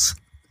playoffs.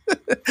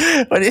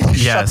 When he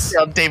shuts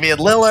down Damian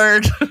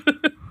Lillard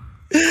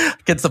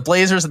against the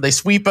Blazers, and they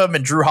sweep him,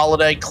 and Drew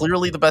Holiday,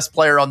 clearly the best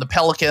player on the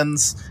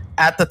Pelicans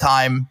at the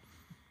time,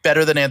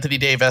 better than Anthony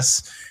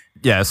Davis.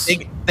 Yes.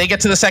 They get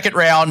to the second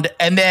round,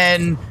 and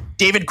then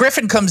David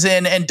Griffin comes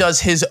in and does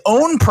his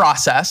own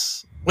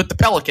process with the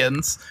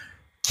Pelicans,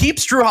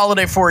 keeps Drew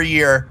Holiday for a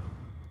year,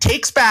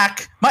 takes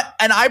back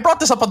and I brought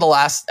this up on the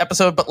last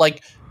episode, but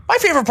like my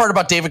favorite part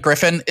about David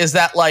Griffin is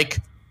that like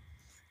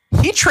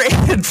he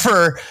traded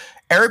for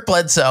Eric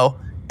Bledsoe,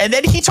 and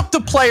then he took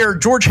the player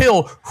George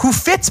Hill, who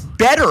fits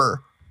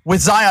better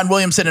with Zion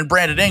Williamson and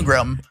Brandon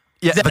Ingram.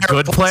 Yeah, the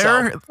good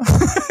player.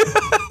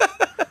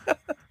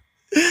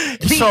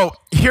 So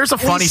here's a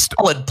funny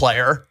solid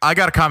player. I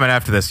got a comment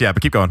after this. Yeah,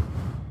 but keep going.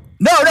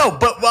 No,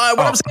 but what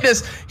I'm saying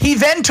is he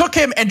then took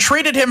him and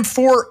traded him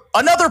for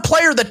another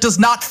player that does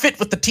not fit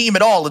with the team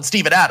at all in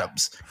Steven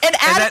Adams, and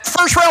added a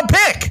first-round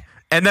pick.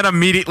 And then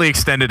immediately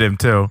extended him,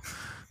 too.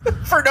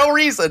 For no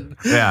reason.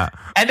 Yeah.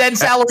 And then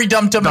salary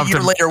dumped him a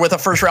year later with a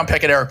first-round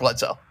pick and Eric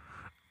Bledsoe.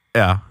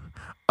 Yeah.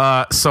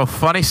 So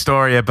funny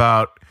story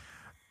about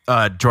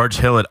George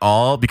Hill at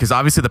all, because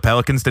obviously the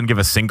Pelicans didn't give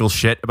a single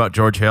shit about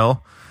George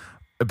Hill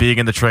being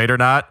in the trade or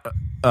not.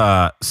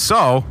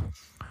 So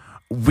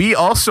we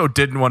also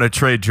didn't want to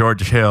trade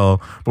George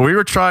Hill, but we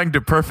were trying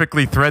to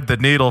perfectly thread the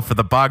needle for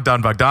the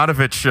Bogdan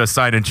Bogdanovic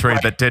sign and trade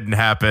that didn't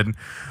happen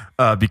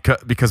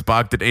because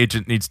Bogdan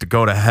agent needs to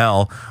go to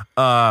hell.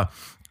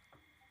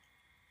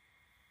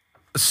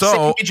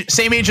 So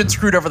same agent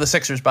screwed over the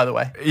Sixers, by the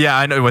way. Yeah,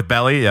 I know, with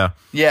Belly. Yeah,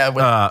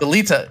 with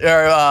Bjelica,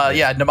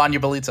 Nemanja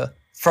Bjelica.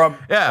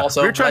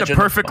 We were trying to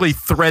perfectly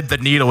thread the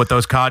needle with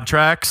those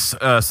contracts.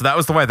 So that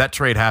was the way that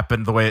trade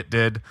happened, the way it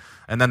did.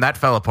 And then that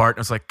fell apart. And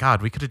it was like,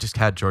 God, we could have just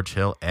had George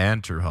Hill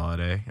and Drew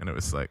Holiday. And it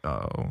was like,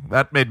 oh,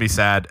 that made me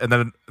sad.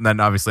 And then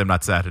obviously I'm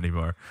not sad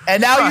anymore.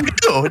 And now you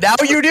do. Now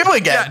you do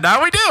again. Yeah,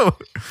 now we do.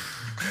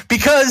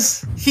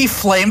 Because he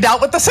flamed out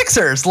with the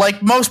Sixers,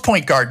 like most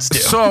point guards do.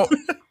 So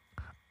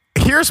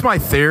here's my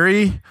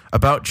theory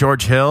about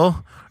George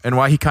Hill and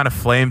why he kind of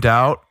flamed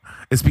out.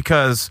 Is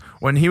because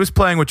when he was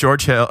playing with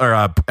George Hill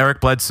or Eric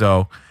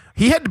Bledsoe,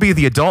 he had to be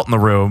the adult in the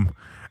room,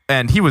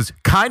 and he was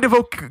kind of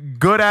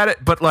good at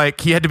it, but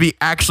like he had to be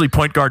actually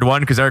point guard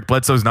one because Eric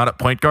Bledsoe's not at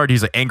point guard.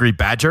 He's an angry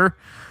badger.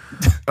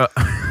 You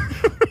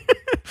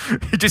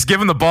just give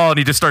him the ball, and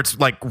he just starts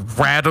like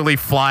randomly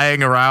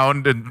flying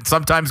around, and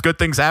sometimes good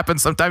things happen,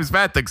 sometimes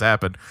bad things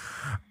happen.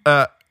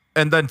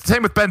 And then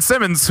same with Ben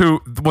Simmons,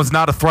 who was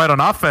not a threat on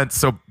offense,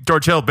 so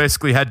George Hill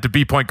basically had to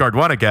be point guard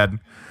one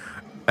again.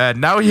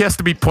 And now he has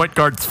to be point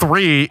guard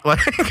 3.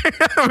 Like,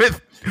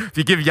 if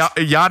you give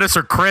Giannis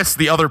or Chris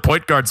the other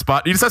point guard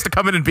spot, he just has to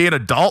come in and be an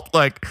adult.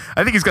 Like,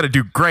 I think he's going to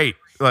do great.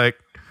 Like,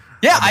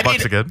 yeah, I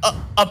mean,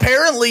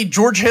 apparently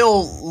George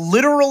Hill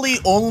literally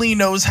only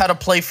knows how to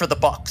play for the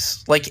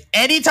Bucks. Like,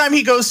 anytime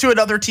he goes to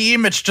another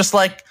team, it's just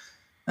like,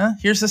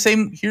 here's the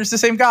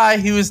same guy.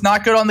 He was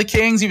not good on the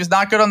Kings. He was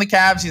not good on the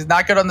Cavs. He's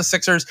not good on the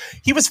Sixers.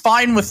 He was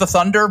fine with the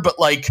Thunder, but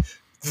like,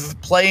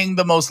 playing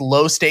the most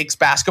low-stakes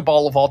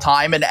basketball of all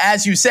time. And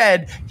as you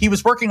said, he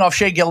was working off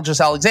Shai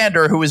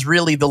Gilgeous-Alexander, who is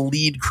really the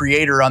lead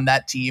creator on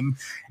that team.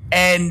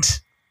 And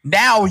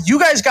now you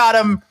guys got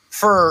him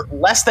for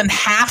less than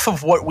half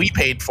of what we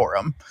paid for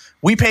him.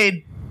 We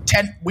paid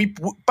 10.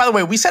 By the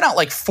way, we sent out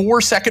like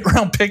 4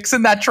 second-round picks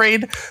in that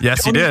trade.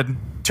 Yes, you did.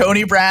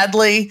 Tony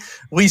Bradley.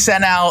 We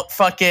sent out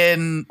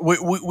fucking.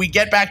 We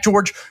get back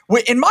George.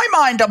 In my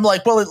mind, I'm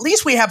like, well, at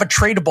least we have a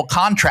tradable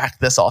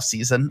contract this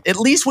offseason. At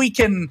least we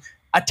can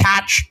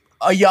attach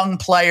a young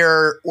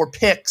player or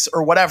picks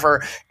or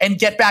whatever and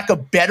get back a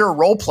better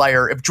role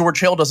player if George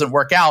Hill doesn't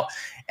work out.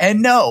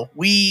 And no,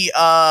 we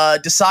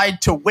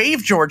decide to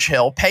waive George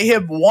Hill, pay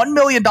him $1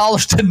 million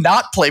to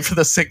not play for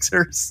the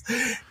Sixers.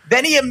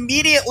 Then he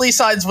immediately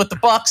signs with the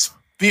Bucks,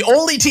 the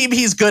only team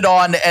he's good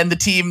on, and the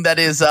team that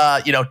is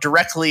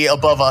directly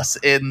above us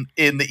in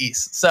the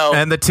East. So,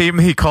 and the team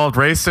he called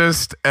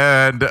racist,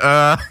 and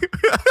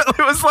it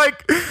was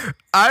like,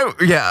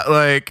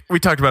 like we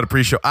talked about a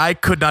pre-show. I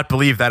could not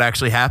believe that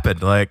actually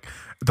happened. Like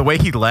the way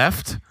he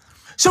left.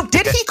 So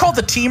did he call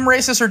the team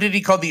racist, or did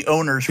he call the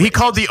owners racist? He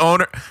called the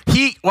owner.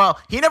 He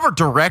never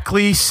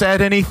directly said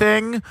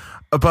anything,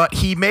 but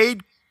he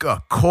made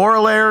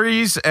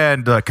corollaries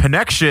and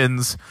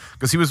connections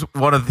because he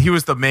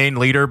was the main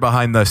leader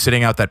behind the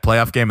sitting out that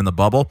playoff game in the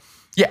bubble.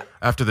 Yeah,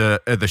 after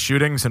the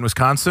shootings in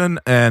Wisconsin,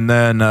 and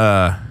then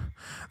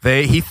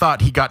he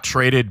thought he got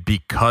traded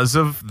because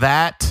of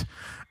that,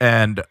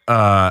 and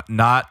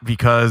not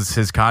because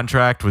his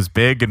contract was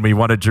big and we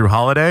wanted Drew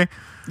Holiday.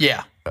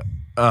 Yeah.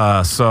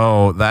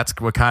 So that's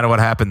what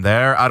happened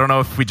there. I don't know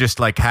if we just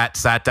like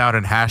sat down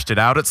and hashed it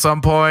out at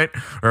some point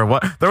or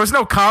what. There was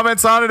no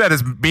comments on it at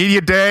his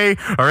media day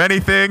or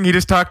anything. He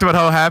just talked about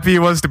how happy he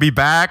was to be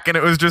back, and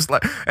it was just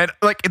like, and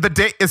like the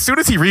day as soon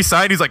as he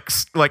re-signed, he's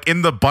like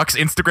in the Bucks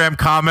Instagram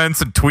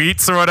comments and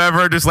tweets or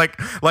whatever, just like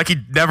he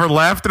never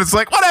left, and it's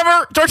like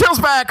whatever, George Hill's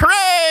back,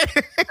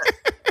 hooray!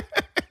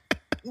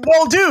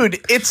 Well,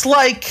 dude, it's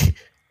like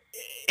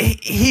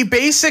he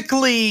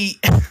basically.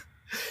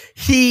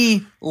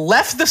 He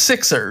left the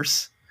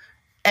Sixers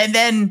and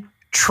then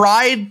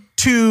tried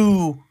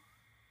to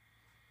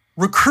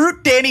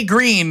recruit Danny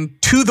Green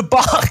to the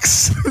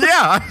Bucks.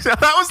 Yeah,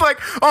 that was like,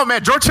 oh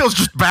man, George Hill's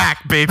just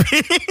back, baby.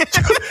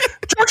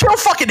 George Hill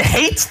fucking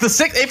hates the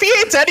Sixers. If he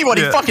hates anyone,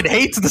 he fucking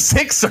hates the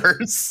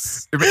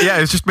Sixers. Yeah,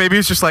 it's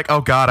just like,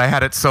 oh god, I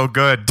had it so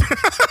good.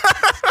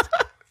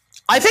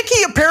 I think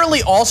he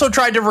apparently also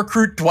tried to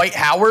recruit Dwight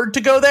Howard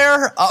to go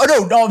there.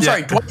 I'm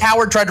sorry. Dwight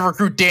Howard tried to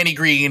recruit Danny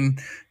Green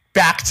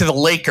back to the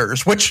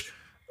Lakers, which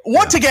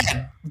once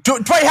again,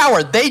 Dwight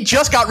Howard, they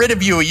just got rid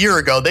of you a year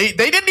ago. They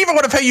didn't even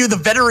want to pay you the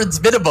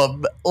veterans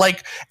minimum.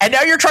 And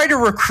now you're trying to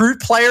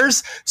recruit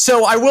players.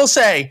 So I will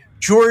say,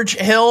 George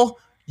Hill,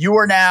 you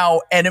are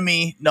now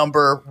enemy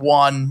number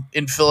 1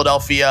 in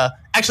Philadelphia.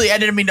 Actually,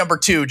 enemy number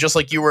 2, just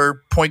like you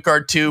were point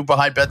guard 2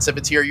 behind Ben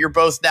Simmons here. You're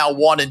both now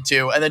 1 and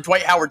 2, and then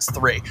Dwight Howard's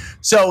 3.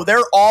 So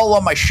they're all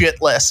on my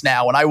shit list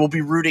now, and I will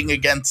be rooting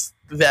against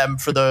them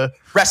for the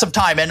rest of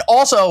time. And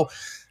also,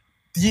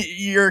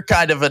 you're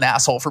kind of an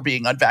asshole for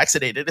being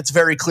unvaccinated. It's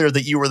very clear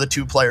that you were the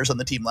 2 players on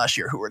the team last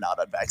year who were not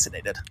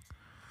unvaccinated.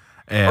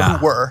 Yeah. Or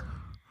who were.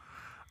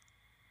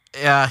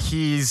 Yeah,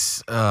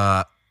 he's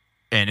an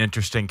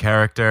interesting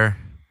character,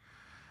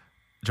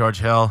 George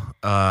Hill.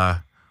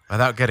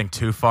 Without getting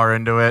too far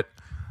into it,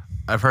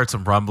 I've heard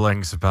some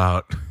rumblings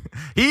about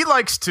he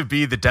likes to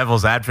be the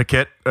devil's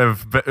advocate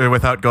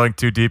without going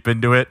too deep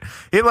into it.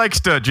 He likes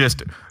to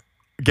just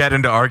get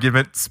into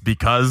arguments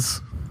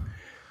because...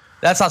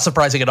 That's not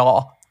surprising at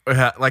all.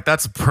 Yeah, like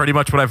that's pretty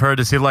much what I've heard.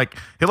 Is he like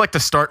to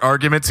start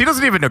arguments? He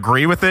doesn't even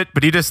agree with it,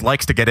 but he just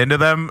likes to get into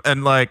them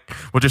and like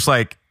will just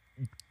like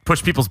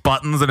push people's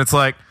buttons. And it's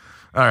like,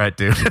 all right,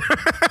 dude.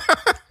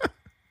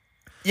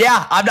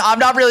 Yeah, I'm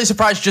not really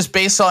surprised just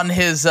based on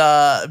his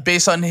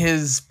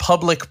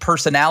public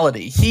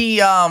personality.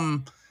 He's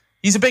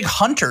a big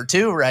hunter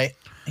too, right?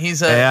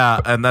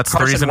 And that's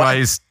the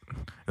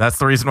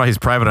reason why he's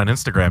private on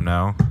Instagram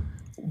now.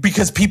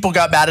 Because people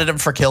got mad at him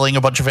for killing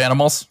a bunch of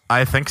animals?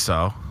 I think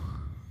so.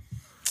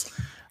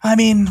 I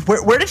mean,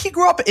 where did he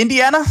grow up?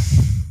 Indiana?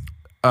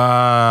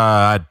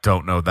 I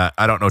don't know that.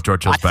 I don't know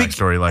George Hill's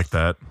backstory like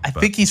that. I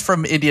think he's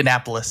from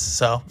Indianapolis,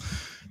 so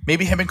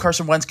maybe him and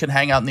Carson Wentz can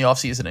hang out in the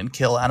offseason and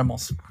kill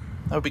animals.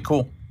 That would be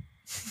cool.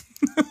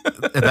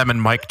 Them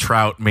and Mike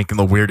Trout making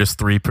the weirdest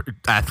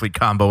 3-athlete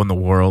combo in the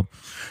world.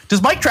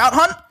 Does Mike Trout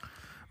hunt?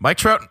 Mike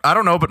Trout, I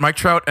don't know, but Mike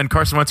Trout and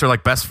Carson Wentz are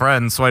like best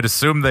friends, so I'd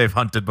assume they've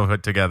hunted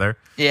together.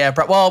 Yeah,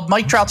 well,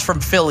 Mike Trout's from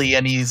Philly,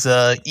 and he's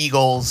a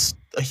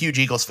huge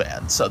Eagles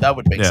fan, so that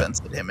would make sense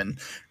that him and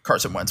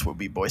Carson Wentz would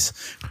be boys.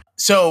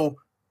 So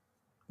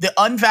the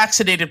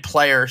unvaccinated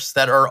players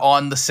that are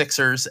on the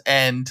Sixers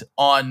and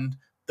on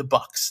the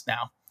Bucks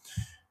now,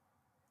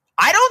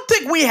 I don't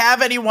think we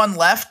have anyone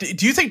left.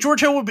 Do you think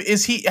George Hill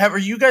are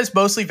you guys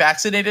mostly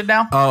vaccinated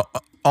now?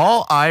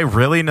 All I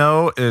really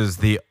know is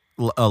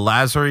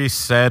Lazary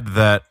said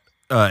that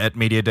at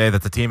Media Day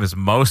that the team is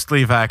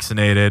mostly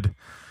vaccinated,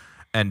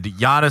 and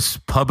Giannis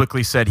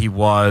publicly said he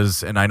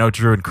was, and I know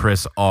Drew and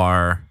Chris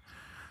are.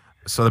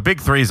 So the big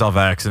 3 is all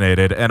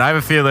vaccinated, and I have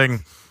a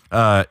feeling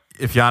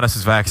if Giannis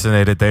is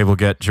vaccinated, they will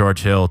get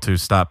George Hill to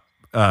stop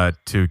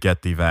to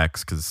get the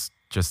vax because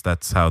Just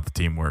that's how the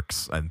team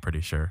works, I'm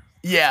pretty sure.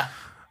 Yeah.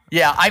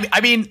 Yeah.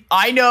 I mean,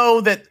 I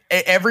know that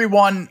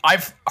everyone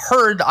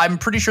I'm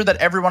pretty sure that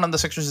everyone on the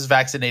Sixers is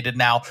vaccinated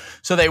now,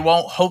 so they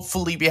won't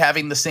hopefully be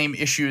having the same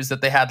issues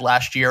that they had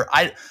last year.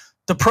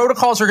 The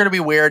protocols are going to be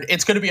weird.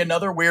 It's going to be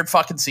another weird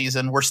fucking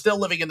season. We're still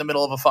living in the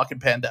middle of a fucking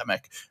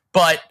pandemic,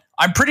 but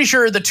I'm pretty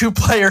sure the two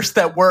players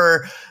that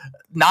were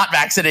not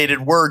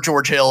vaccinated were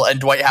George Hill and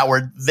Dwight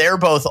Howard. They're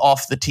both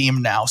off the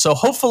team now. So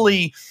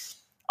hopefully,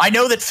 I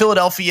know that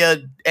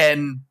Philadelphia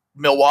and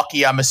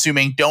Milwaukee, I'm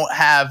assuming, don't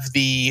have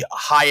the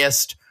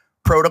highest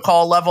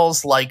protocol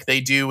levels like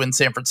they do in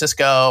San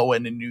Francisco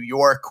and in New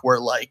York, where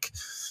like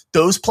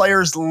those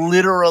players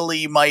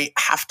literally might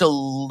have to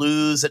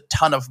lose a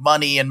ton of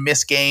money and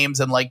miss games,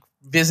 and like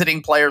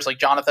visiting players like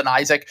Jonathan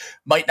Isaac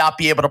might not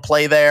be able to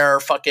play there.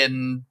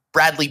 Fucking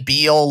Bradley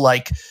Beal,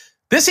 like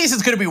this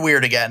season's going to be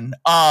weird again.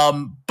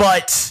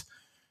 But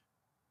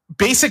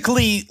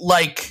basically,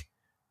 like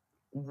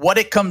what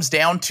it comes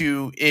down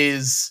to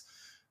is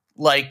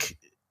like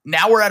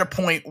now we're at a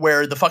point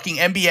where the fucking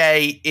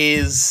NBA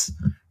is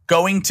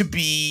going to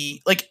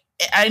be like,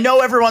 I know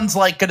everyone's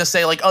like going to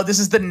say like, oh, this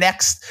was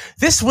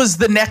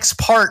the next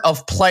part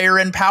of player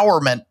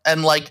empowerment.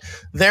 And like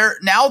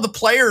now the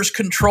players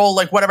control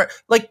like whatever,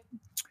 like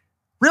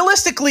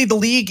realistically the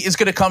league is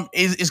going to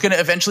is going to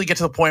eventually get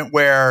to the point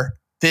where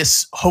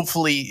this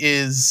hopefully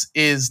is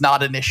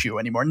not an issue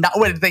anymore. Not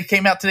when they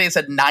came out today and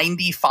said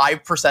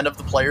 95% of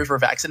the players were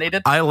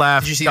vaccinated. I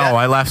laughed. Did you see that?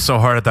 I laughed so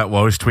hard at that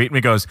Woj tweet. And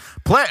he goes,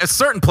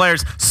 certain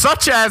players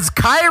such as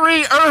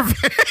Kyrie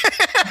Irving.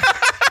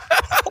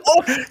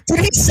 Oh, did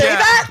he say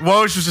that?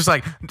 Woj was just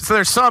like, so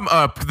there's some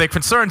the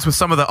concerns with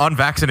some of the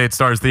unvaccinated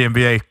stars of the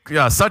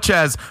NBA, such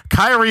as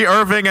Kyrie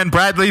Irving and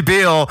Bradley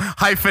Beal,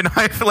 hyphen,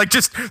 like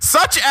just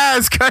such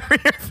as Kyrie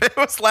Irving.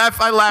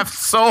 I laughed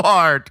so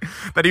hard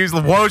that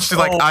Woj is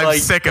like, I'm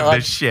sick of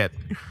this shit.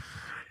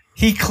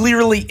 He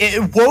clearly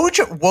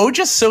Woj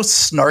is so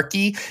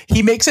snarky.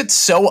 He makes it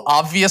so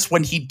obvious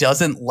when he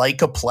doesn't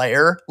like a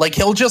player. Like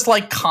he'll just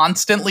like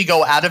constantly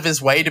go out of his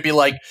way to be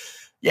like,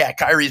 yeah,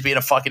 Kyrie's being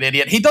a fucking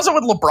idiot. He does it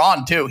with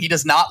LeBron too. He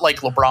does not like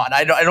LeBron.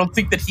 I don't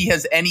think that he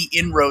has any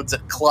inroads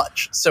at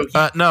clutch. So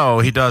no,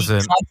 he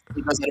doesn't. He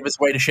constantly goes out of his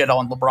way to shit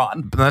on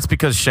LeBron. But that's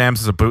because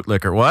Shams is a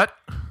bootlicker. What?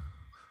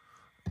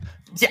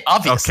 Yeah,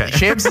 obviously. Okay.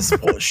 Shams is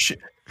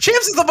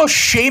the most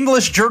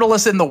shameless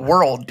journalist in the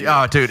world. Dude.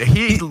 Oh, dude,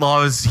 he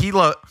loves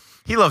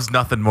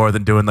nothing more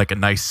than doing like a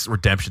nice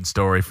redemption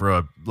story for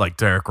a like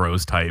Derrick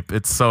Rose type.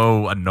 It's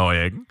so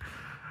annoying.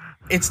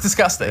 It's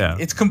disgusting. Yeah.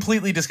 It's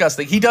completely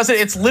disgusting. He does it.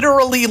 It's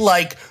literally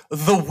like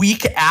the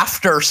week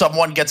after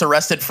someone gets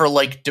arrested for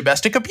like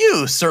domestic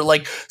abuse or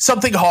like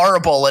something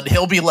horrible. And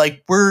he'll be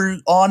like, we're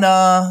on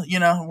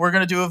we're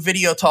going to do a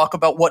video talk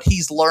about what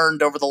he's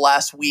learned over the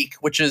last week,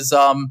 which is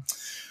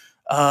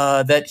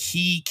that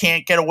he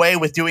can't get away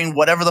with doing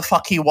whatever the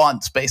fuck he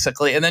wants,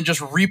 basically. And then just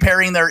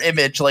repairing their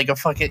image like a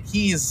fucking,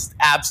 he's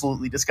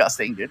absolutely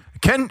disgusting, dude.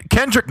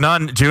 Kendrick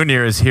Nunn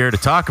Jr. is here to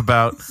talk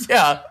about.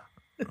 Yeah.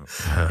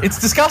 It's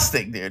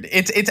disgusting, dude.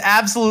 It's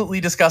absolutely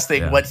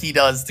disgusting what he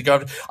does to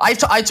go. I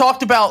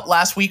talked about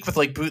last week with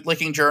like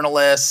bootlicking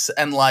journalists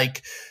and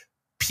like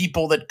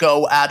people that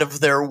go out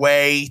of their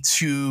way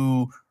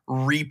to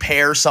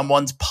repair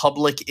someone's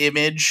public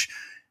image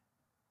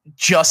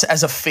just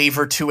as a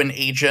favor to an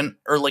agent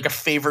or like a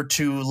favor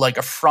to like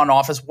a front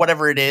office,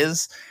 whatever it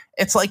is.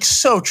 It's like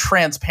so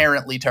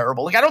transparently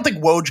terrible. Like I don't think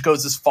Woj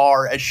goes as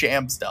far as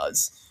Shams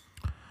does.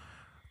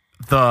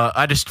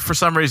 For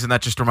some reason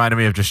that just reminded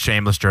me of just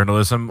shameless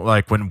journalism,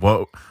 like when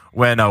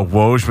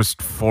Woj was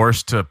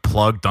forced to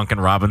plug Duncan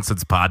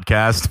Robinson's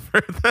podcast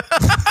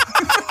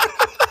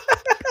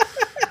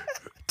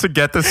to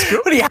get the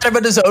scoop. But he had him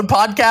in his own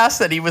podcast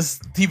that he was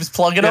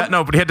plugging him.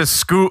 No, but he had to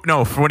scoop.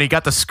 No, for when he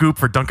got the scoop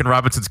for Duncan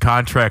Robinson's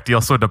contract, he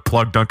also had to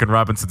plug Duncan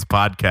Robinson's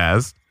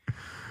podcast.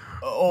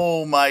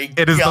 Oh my god!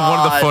 It is one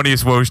of the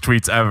funniest Woj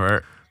tweets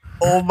ever.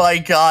 Oh my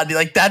god!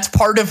 Like that's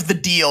part of the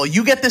deal.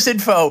 You get this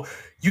info.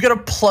 You gotta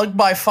plug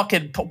my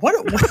fucking what?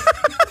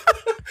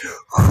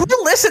 Who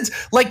listens?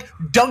 Like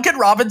Duncan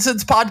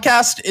Robinson's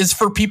podcast is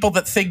for people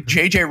that think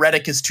JJ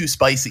Redick is too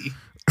spicy.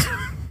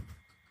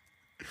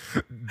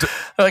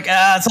 Like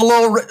that's a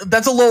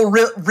little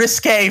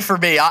risque for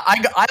me.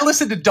 I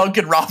listen to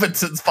Duncan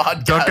Robinson's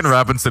podcast. Duncan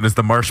Robinson is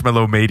the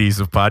Marshmallow Mateys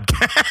of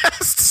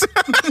podcasts.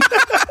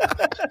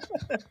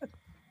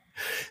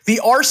 The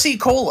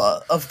RC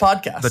Cola of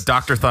podcasts. The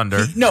Dr.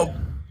 Thunder.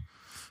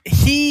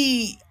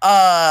 He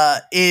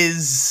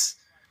is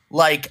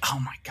like, oh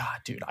my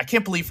god, dude! I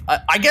can't believe.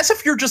 I guess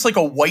if you're just like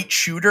a white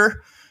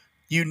shooter,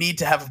 you need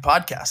to have a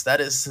podcast.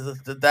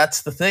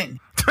 That's the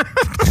thing.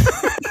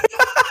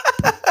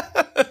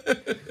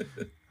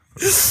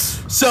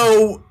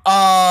 So,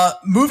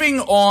 moving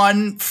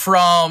on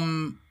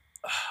from,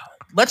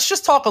 let's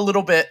just talk a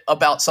little bit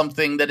about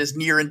something that is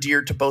near and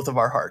dear to both of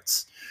our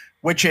hearts,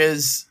 which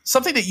is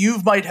something that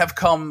you might have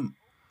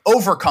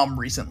overcome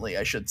recently,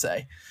 I should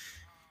say.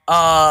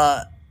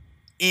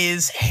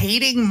 Is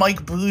hating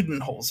Mike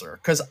Budenholzer,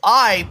 because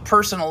I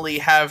personally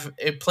have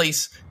a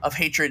place of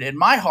hatred in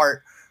my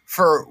heart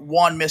for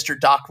one Mr.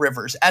 Doc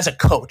Rivers as a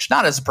coach,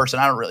 not as a person.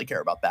 I don't really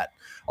care about that.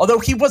 Although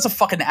he was a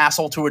fucking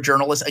asshole to a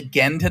journalist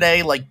again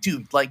today. Like,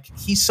 dude, like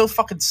he's so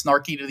fucking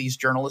snarky to these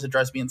journalists. It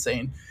drives me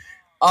insane.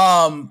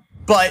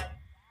 But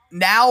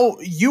now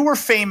you were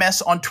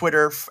famous on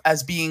Twitter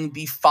as being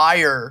the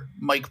fire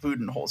Mike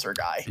Budenholzer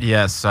guy.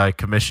 Yes, I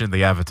commissioned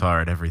the avatar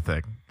and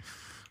everything.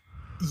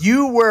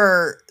 You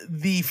were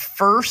the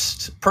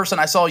first person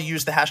I saw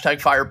use the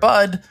hashtag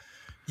FireBud.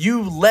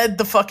 You led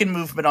the fucking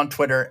movement on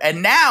Twitter.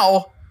 And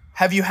now,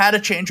 have you had a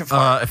change of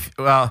heart?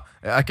 Well,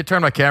 I could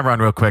turn my camera on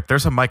real quick.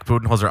 There's a Mike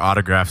Budenholzer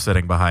autograph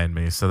sitting behind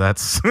me. So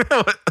that's... Is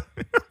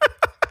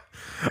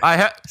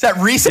that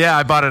recent? Yeah,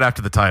 I bought it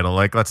after the title.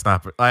 Like, let's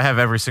not... I have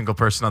every single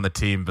person on the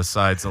team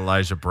besides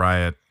Elijah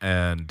Bryant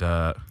and...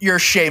 You're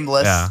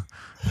shameless.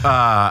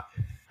 Yeah.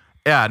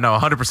 Yeah, no,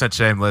 100%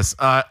 shameless.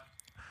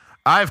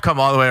 I've come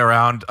all the way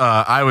around.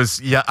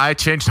 I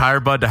changed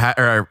FireBud to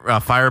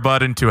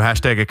FireBud into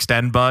hashtag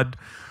ExtendBud.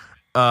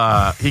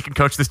 He can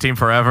coach this team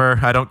forever.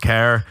 I don't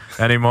care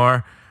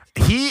anymore.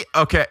 We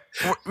want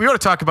to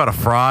talk about a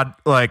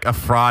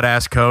fraud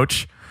ass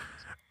coach.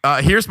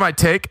 Here's my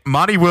take.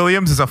 Monty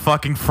Williams is a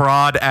fucking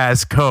fraud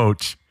ass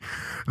coach.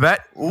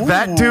 That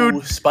dude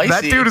is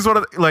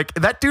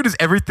that dude is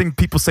everything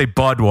people say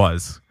Bud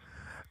was.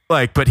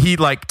 Like, but he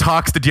like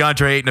talks to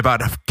DeAndre Ayton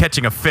about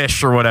catching a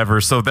fish or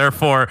whatever. So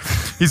therefore,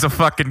 he's a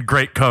fucking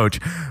great coach.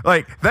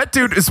 Like that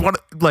dude is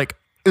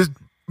is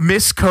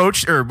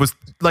miscoached or was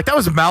like that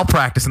was a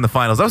malpractice in the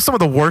finals. That was some of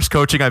the worst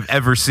coaching I've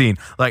ever seen.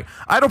 Like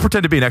I don't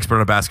pretend to be an expert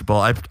on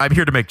basketball. I'm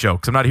here to make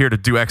jokes. I'm not here to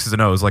do X's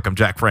and O's like I'm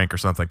Jack Frank or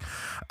something.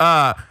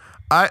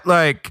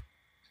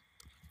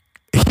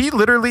 He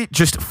literally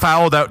just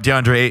fouled out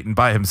DeAndre Ayton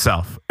by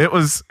himself. It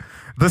was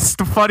the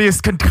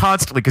funniest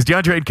constantly because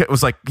DeAndre Ayton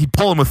was like, he'd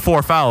pull him with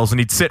 4 fouls and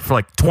he'd sit for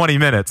like 20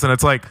 minutes. And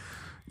it's like,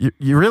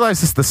 you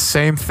realize it's the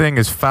same thing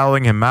as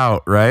fouling him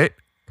out, right?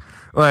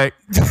 Like,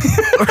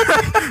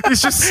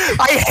 he's just...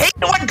 I hate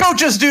when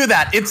coaches do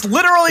that. It's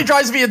literally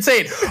drives me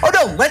insane. Oh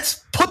no,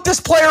 let's put this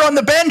player on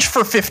the bench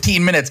for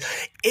 15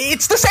 minutes.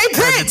 It's the same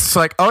thing. It's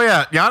like, oh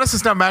yeah, Giannis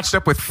is now matched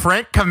up with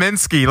Frank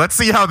Kaminsky. Let's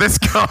see how this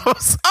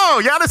goes.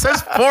 Oh, Giannis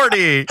has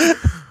 40.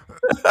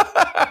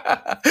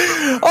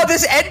 Oh,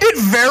 this ended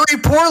very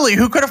poorly.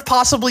 Who could have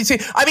possibly seen?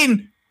 I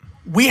mean,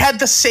 we had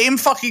the same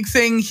fucking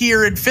thing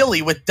here in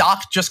Philly with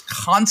Doc just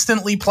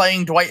constantly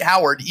playing Dwight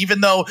Howard,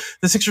 even though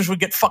the Sixers would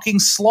get fucking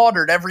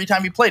slaughtered every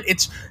time he played.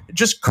 It's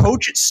just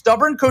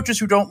stubborn coaches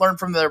who don't learn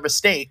from their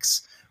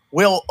mistakes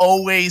will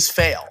always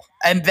fail.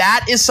 And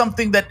that is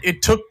something that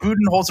it took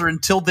Budenholzer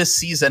until this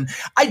season.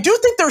 I do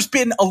think there's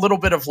been a little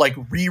bit of like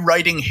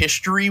rewriting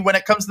history when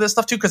it comes to this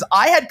stuff too, because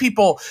I had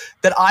people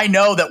that I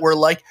know that were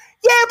like,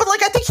 yeah, but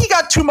like I think he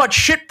got too much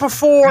shit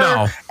before.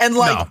 No, I'm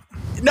like,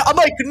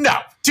 no,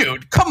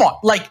 dude, come on.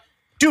 Like,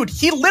 dude,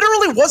 he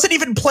literally wasn't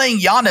even playing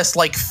Giannis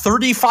like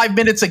 35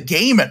 minutes a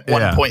game at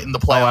one point in the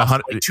playoffs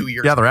like 2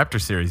 years. Yeah, the Raptor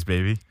series,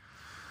 baby.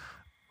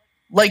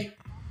 Like,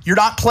 you're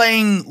not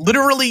playing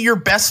literally your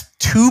best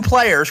 2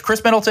 players,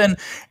 Chris Middleton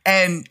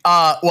and,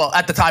 well,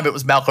 at the time it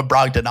was Malcolm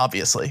Brogdon,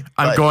 obviously.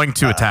 I'm going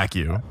to attack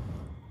you.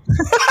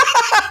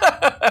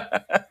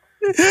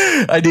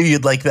 I knew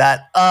you'd like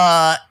that.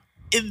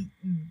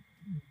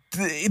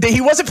 He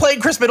wasn't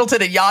playing Chris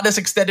Middleton and Giannis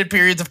extended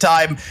periods of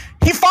time.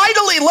 He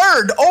finally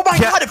learned, oh my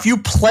God, if you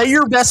play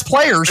your best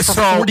players for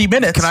 40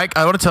 minutes. I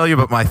want to tell you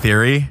about my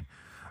theory.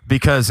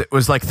 Because it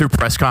was like through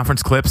press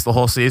conference clips the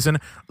whole season.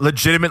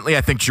 Legitimately,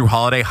 I think Drew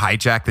Holiday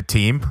hijacked the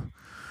team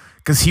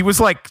because he was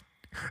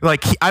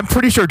I'm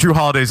pretty sure Drew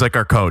Holiday's like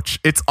our coach.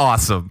 It's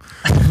awesome.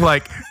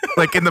 like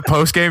in the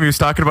post game, he was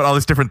talking about all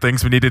these different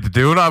things we needed to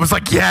do, and I was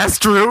like, yes,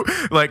 Drew.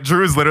 Like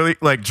Drew was literally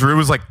Drew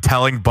was like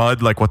telling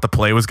Bud like what the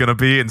play was gonna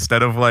be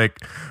instead of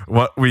like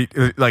what we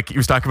like. He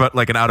was talking about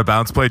like an out of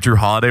bounds play. Drew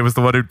Holiday was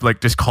the one who like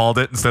just called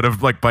it instead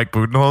of like Mike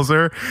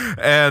Budenholzer,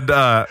 and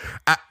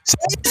so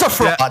he's a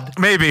fraud. Yeah,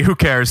 maybe, who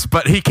cares?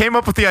 But he came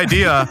up with the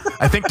idea.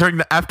 I think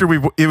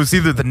it was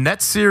either the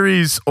Nets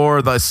series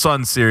or the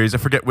Suns series. I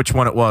forget which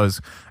one it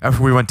was.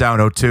 After we went down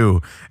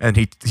 0-2, and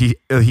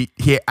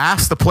he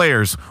asked the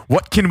players,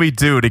 "What can we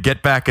do to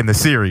get back in the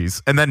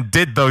series?" And then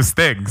did those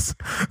things.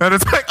 And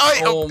it's like,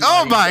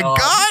 oh my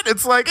God!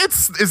 It's like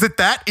is it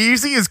that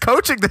easy? Is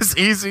coaching this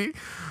easy?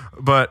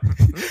 But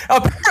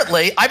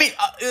apparently, I mean,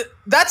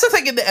 that's the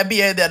thing in the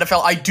NBA and the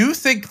NFL. I do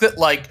think that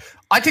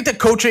I think that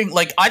coaching,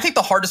 I think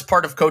the hardest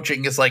part of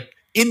coaching is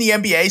in the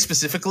NBA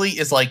specifically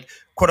is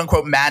quote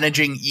unquote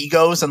managing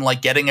egos and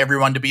getting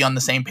everyone to be on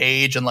the same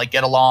page and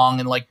get along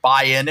and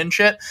buy in and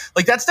shit.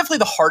 That's definitely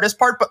the hardest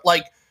part. But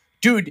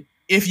dude,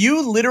 if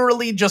you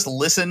literally just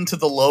listen to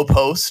the low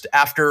post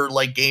after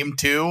game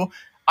 2,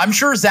 I'm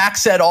sure Zach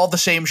said all the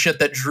same shit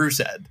that Drew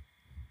said.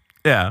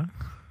 Yeah.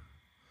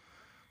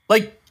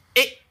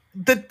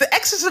 The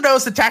X's and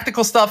O's, the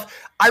tactical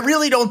stuff, I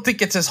really don't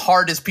think it's as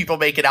hard as people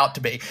make it out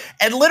to be.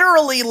 And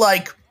literally,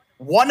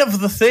 one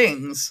of the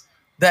things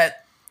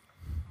that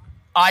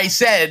I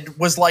said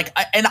was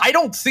and I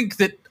don't think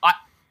that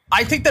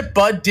I think that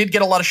Bud did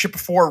get a lot of shit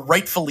before,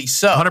 rightfully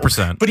so.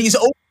 100%. But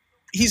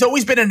he's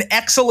always been an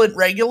excellent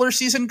regular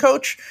season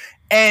coach,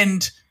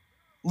 and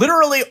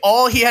literally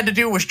all he had to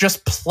do was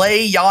just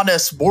play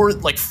Giannis more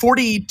like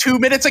 42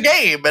 minutes a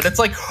game. And it's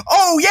like,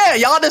 oh yeah,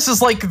 Giannis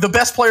is like the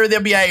best player in the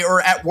NBA,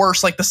 or at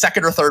worst, like the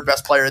second or third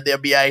best player in the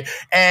NBA.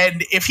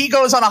 And if he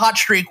goes on a hot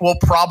streak, we'll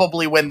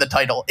probably win the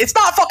title. It's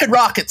not fucking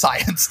rocket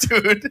science,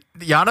 dude.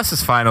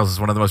 Giannis's finals is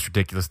one of the most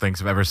ridiculous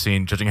things I've ever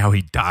seen, judging how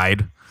he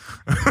died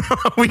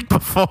a week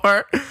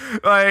before.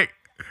 Like,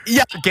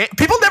 yeah,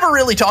 people never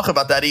really talk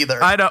about that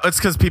either. I know, it's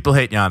because people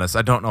hate Giannis.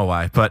 I don't know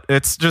why, but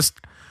it's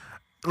just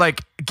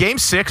like Game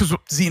 6 was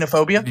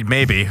xenophobia.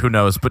 Maybe, who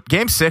knows? But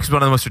Game 6 was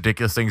one of the most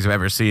ridiculous things I've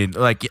ever seen.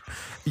 Like,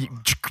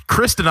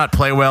 Chris did not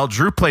play well.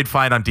 Drew played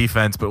fine on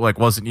defense, but like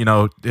wasn't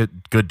a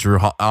good Drew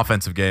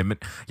offensive game. And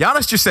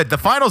Giannis just said the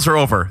finals are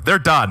over. They're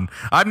done.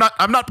 I'm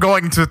not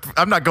going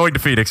to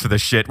Phoenix for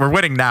this shit. We're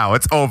winning now.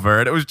 It's over.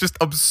 And it was just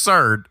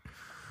absurd.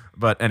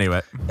 But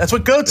anyway, that's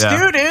what GOATs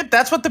do, dude.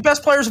 That's what the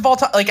best players of all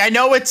time. Like, I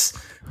know it's,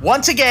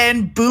 once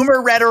again,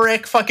 boomer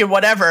rhetoric, fucking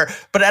whatever.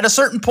 But at a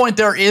certain point,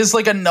 there is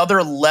like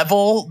another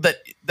level that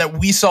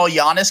we saw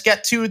Giannis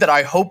get to that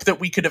I hope that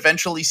we could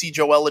eventually see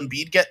Joel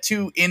Embiid get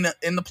to in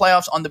the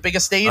playoffs on the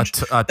biggest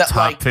stage. A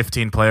top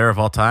 15 player of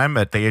all time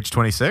at the age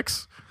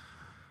 26.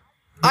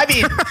 I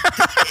mean,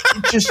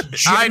 just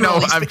I know.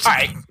 all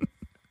right.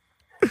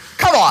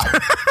 Come on.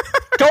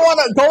 Go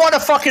on a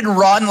fucking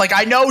run. Like,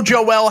 I know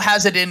Joel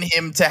has it in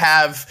him to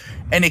have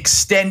an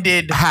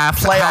extended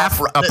playoff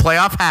run. A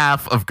playoff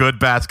half of good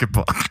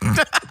basketball.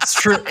 It's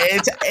true.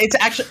 It's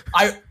actually,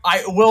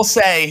 I will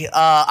say,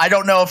 I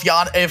don't know if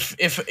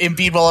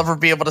Embiid will ever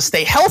be able to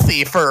stay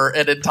healthy for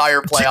an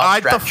entire playoff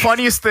stretch. The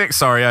funniest thing,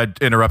 sorry, I'm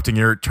interrupting.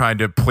 You're trying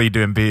to plead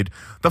to Embiid.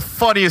 The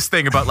funniest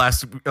thing about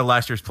last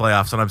year's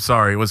playoffs, and I'm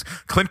sorry, was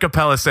Clint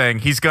Capella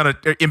saying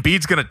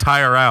Embiid's gonna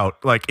tire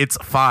out. Like, it's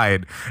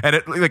fine. And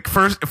it, like,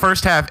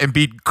 first half,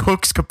 Embiid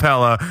cooks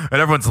Capella,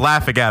 and everyone's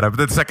laughing at him. But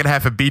then the second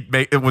half,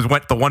 Embiid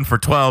went the 1 for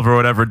 12 or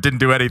whatever, didn't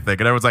do anything,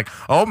 and everyone's like,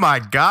 oh my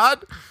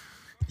god.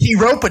 He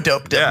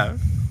rope-a-doped him. Yeah.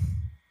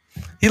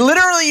 He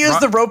literally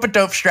used the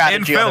rope-a-dope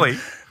strategy in Philly.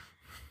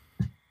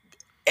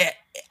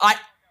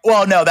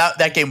 Well, no,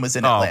 that game was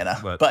in Atlanta,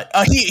 but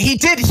he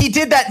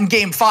did that in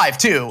Game 5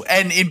 too,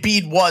 and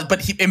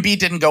Embiid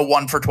didn't go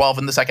 1 for 12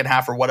 in the second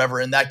half or whatever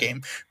in that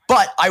game.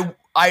 But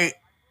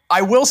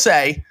I will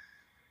say,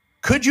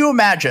 could you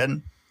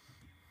imagine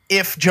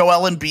if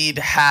Joel Embiid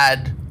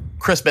had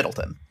Chris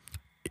Middleton,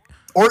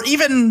 or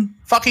even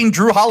fucking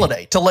Drew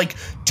Holiday, to like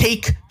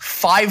take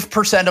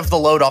 5% of the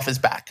load off his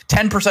back,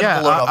 10% of the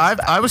load off his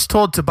back? I was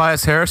told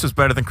Tobias Harris was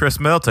better than Chris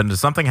Middleton. Did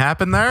something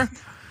happen there?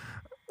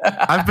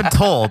 I've been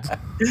told.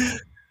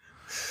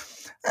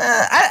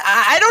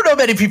 I don't know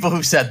many people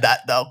who said that,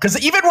 though,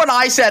 because even when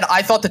I said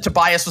I thought that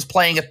Tobias was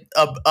playing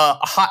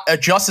a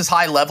just as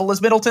high level as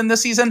Middleton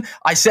this season,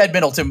 I said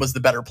Middleton was the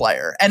better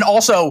player. And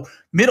also,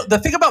 the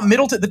thing about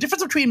Middleton, the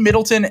difference between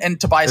Middleton and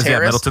Tobias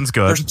Harris, Middleton's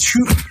good. There's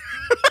two.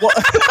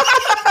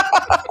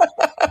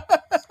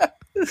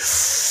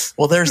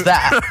 Well, there's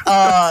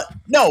that.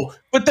 No,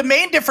 but the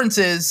main difference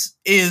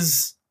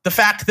is the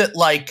fact that,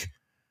 like,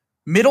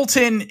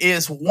 Middleton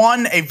is,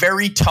 one, a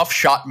very tough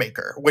shot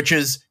maker, which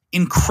is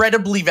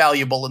incredibly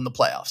valuable in the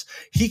playoffs.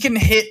 He can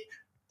hit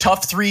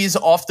tough threes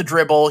off the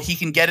dribble. He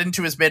can get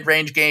into his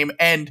mid-range game.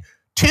 And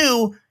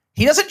two,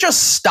 he doesn't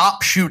just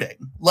stop shooting.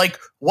 Like,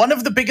 one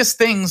of the biggest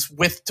things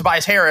with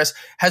Tobias Harris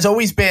has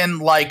always been,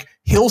 like,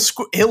 he'll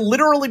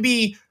literally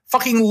be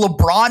fucking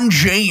LeBron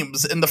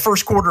James in the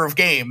first quarter of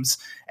games,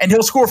 and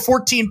he'll score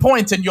 14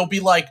 points, and you'll be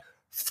like,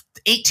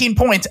 18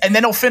 points, and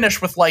then he'll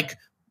finish with, like,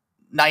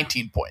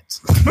 19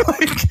 points.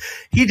 Like,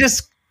 he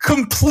just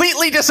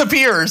completely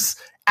disappears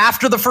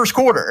after the first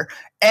quarter.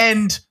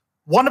 And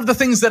one of the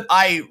things that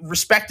I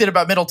respected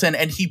about Middleton,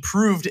 and he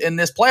proved in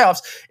this playoffs,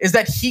 is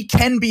that he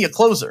can be a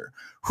closer.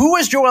 Who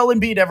has Joel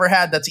Embiid ever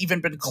had that's even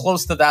been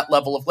close to that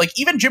level of, like,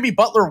 even Jimmy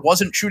Butler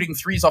wasn't shooting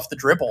threes off the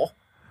dribble.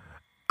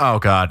 Oh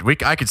God,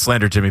 I could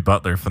slander Jimmy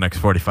Butler for the next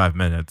 45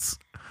 minutes.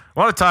 I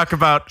want to talk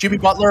about Jimmy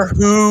Butler,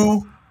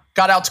 who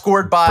got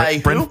outscored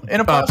by who in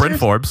a playoff Bryn series?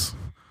 Forbes.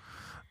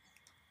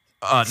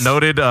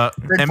 Noted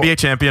NBA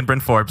champion Bryn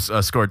Forbes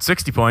scored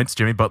 60 points.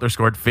 Jimmy Butler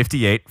scored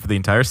 58 for the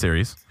entire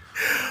series.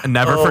 And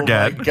never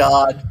forget. Oh my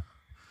God.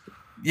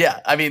 Yeah,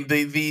 I mean,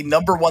 the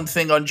number one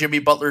thing on Jimmy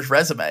Butler's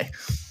resume.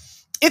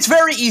 It's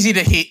very easy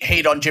to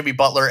hate on Jimmy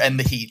Butler and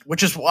the Heat,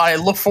 which is why I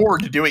look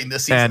forward to doing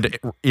this season. And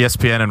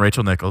ESPN and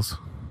Rachel Nichols,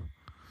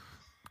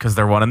 because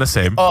they're one and the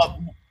same.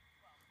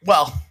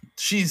 Well,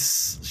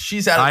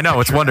 she's out of I know,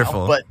 it's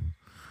wonderful. Now, but,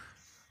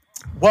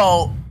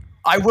 well,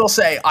 I will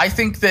say, I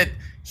think that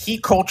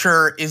Heat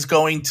culture is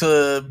going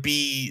to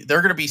be,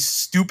 they're going to be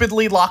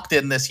stupidly locked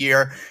in this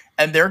year,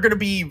 and they're going to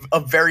be a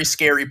very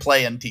scary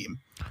play-in team.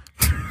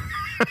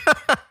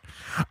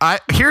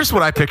 Here's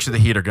what I picture the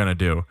Heat are going to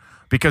do,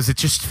 because it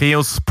just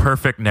feels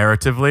perfect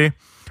narratively.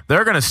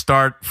 they're going to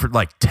start for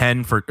like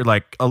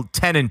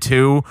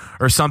 10-2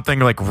 or something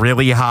like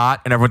really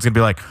hot, and everyone's going to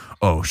be like,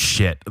 "Oh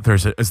shit,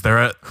 is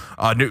there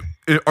a new?"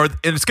 Or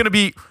it's going to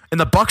be, and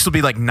the Bucks will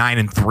be like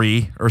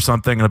 9-3 or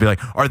something. And it'll be like,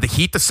 "Are the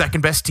Heat the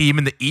second best team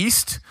in the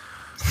East?"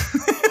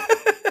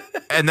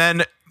 And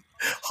then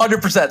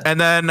 100%. And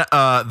then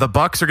the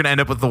Bucks are going to end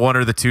up with the 1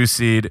 or the 2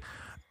 seed.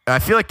 I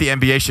feel like the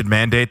NBA should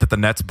mandate that the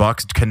Nets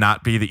Bucks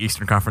cannot be the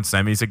Eastern Conference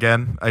semis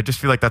again. I just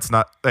feel like that's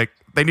not like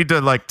they need to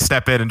like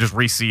step in and just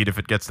reseed if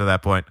it gets to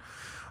that point.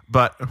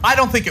 But I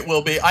don't think it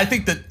will be. I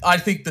think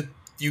that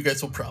you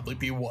guys will probably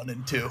be 1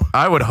 and 2.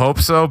 I would hope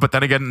so, but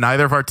then again,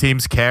 neither of our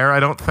teams care. I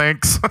don't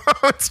think so.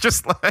 It's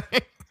just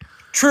like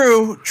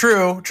True.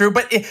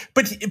 But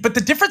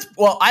the difference.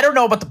 Well, I don't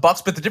know about the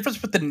Bucks, but the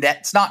difference with the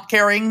Nets not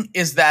caring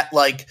is that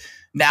like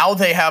now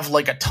they have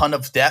like a ton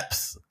of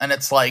depth, and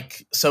it's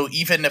like so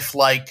even if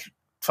like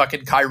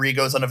fucking Kyrie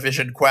goes on a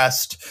vision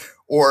quest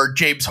or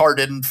James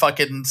Harden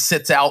fucking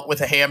sits out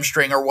with a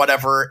hamstring or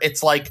whatever,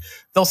 it's like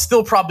they'll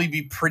still probably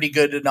be pretty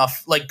good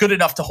enough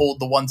to hold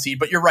the 1 seed.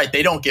 But you're right,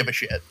 they don't give a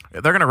shit.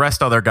 they're gonna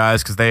rest all their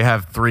guys because they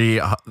have three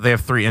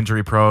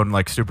injury prone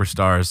like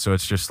superstars. So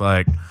it's just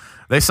like.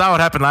 They saw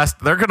what happened last.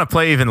 They're going to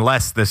play even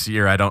less this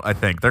year. I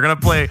think they're going to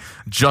play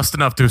just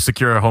enough to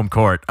secure a home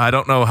court. I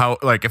don't know how.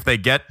 Like if they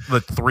get the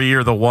 3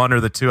 or the 1 or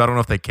the 2, I don't know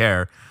if they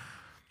care.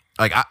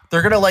 Like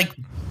They're gonna like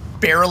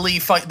barely.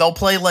 They'll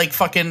play like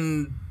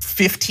fucking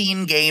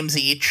 15 games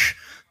each.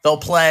 They'll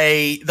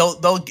play.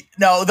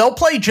 They'll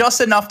play just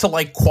enough to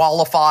like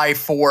qualify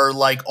for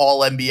like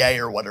all NBA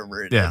or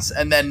whatever it is,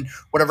 and then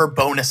whatever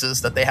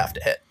bonuses that they have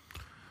to hit.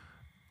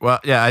 Well,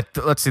 yeah.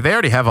 Let's see. They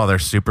already have all their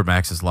super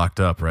maxes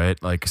locked up,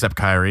 right? Like except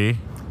Kyrie.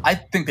 I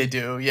think they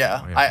do.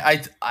 Yeah. Oh,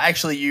 yeah. I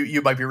actually,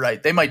 you might be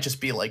right. They might just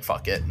be like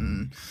fuck it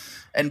and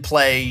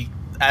play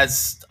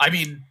as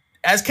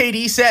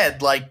KD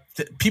said. Like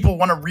people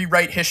want to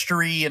rewrite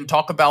history and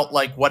talk about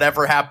like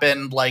whatever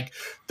happened. Like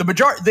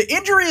the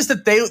injuries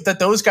that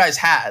those guys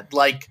had.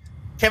 Like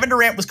Kevin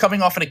Durant was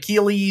coming off an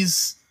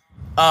Achilles.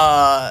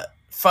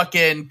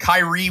 Fucking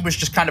Kyrie was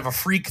just kind of a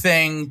freak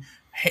thing.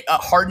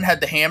 Harden had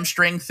the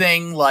hamstring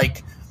thing.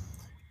 Like,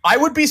 I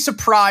would be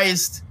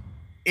surprised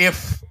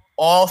if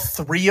all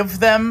 3 of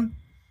them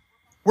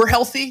were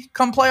healthy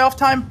come playoff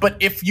time. But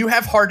if you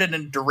have Harden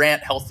and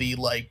Durant healthy,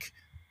 like,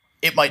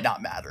 it might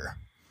not matter.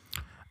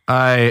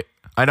 I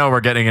know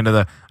we're getting into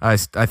the. I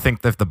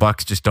think that if the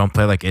Bucks just don't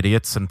play like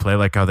idiots and play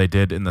like how they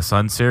did in the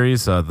Sun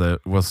series,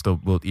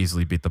 we'll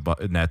easily beat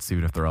the Nets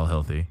even if they're all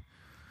healthy.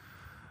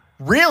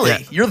 Really, Yeah.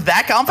 You're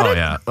that confident? Oh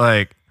yeah,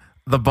 like.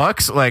 The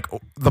Bucks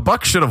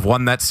should have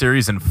won that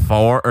series in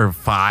 4 or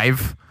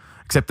 5,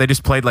 except they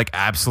just played like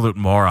absolute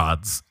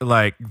morons.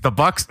 Like the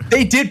Bucks,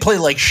 they did play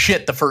like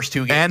shit the first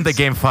 2 games, and the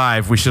game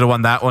 5, we should have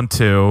won that one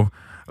too.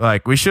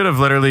 Like we should have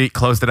literally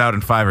closed it out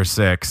in 5 or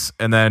 6,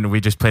 and then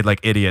we just played like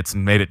idiots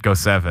and made it go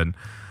 7.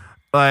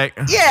 Like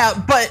yeah,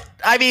 but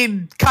I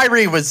mean,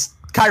 Kyrie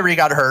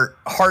got hurt.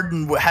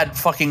 Harden had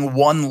fucking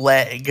 1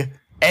 leg,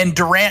 and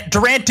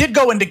Durant did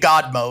go into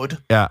God mode.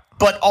 Yeah,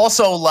 but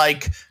also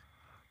like.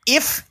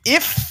 If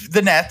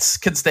the Nets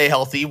can stay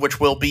healthy,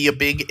 which will be a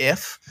big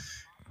if,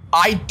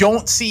 I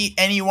don't see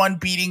anyone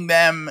beating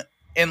them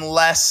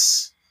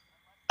unless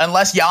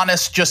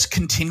Giannis just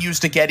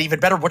continues to get even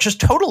better, which is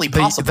totally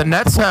possible. The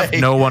Nets have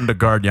no one to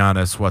guard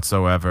Giannis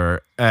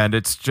whatsoever, and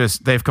it's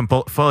just they've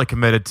fully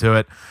committed to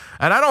it.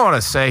 And I don't want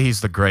to say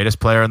he's the greatest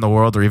player in the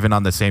world or even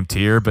on the same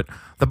tier, but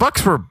the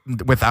Bucks were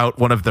without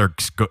one of their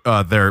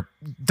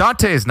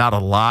Dante is not a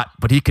lot,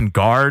 but he can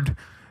guard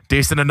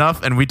decent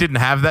enough, and we didn't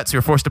have that, so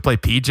you're forced to play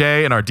PJ,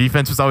 and our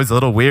defense was always a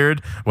little weird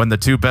when the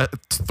 2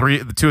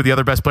 of the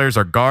other best players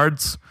are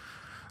guards.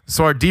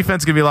 So our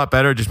defense is gonna be a lot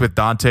better just with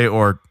Dante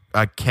or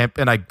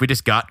we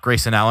just got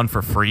Grayson Allen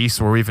for free,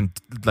 so we're even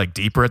like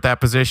deeper at that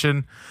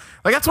position.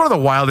 Like that's one of the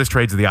wildest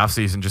trades of the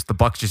offseason, just the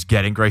Bucks just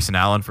getting Grayson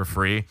Allen for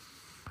free.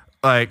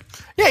 Like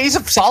yeah, he's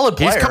a solid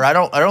player. I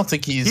don't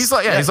think he's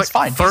like he's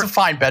fine. He's a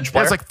fine bench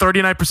player. It's like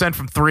 39%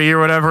 from 3 or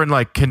whatever, and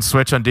like can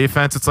switch on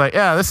defense. It's like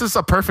this is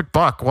a perfect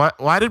buck.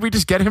 Why did we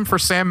just get him for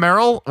Sam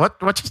Merrill?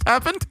 What just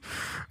happened?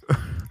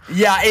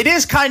 Yeah, it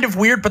is kind of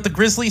weird, but the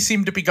Grizzlies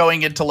seem to be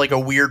going into like a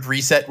weird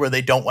reset where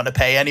they don't want to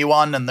pay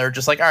anyone, and they're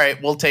just like, all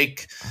right, we'll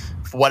take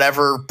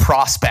whatever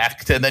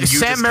prospect, and then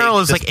Sam Merrill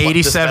is like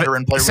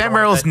 87. Sam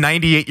Merrill is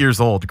 98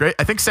 years old. Great,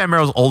 I think Sam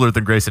Merrill's older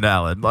than Grayson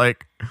Allen.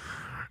 Like.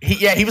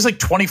 He was like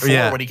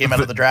 24 when he came out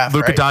of the draft.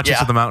 Luka right?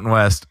 Doncic of the Mountain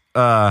West.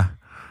 Yeah.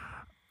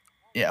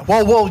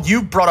 Well,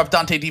 you brought up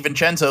Dante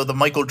DiVincenzo, the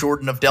Michael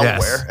Jordan of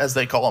Delaware, as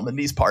they call him in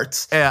these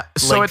parts. Yeah.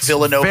 So like it's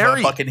Villanova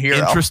very fucking hero.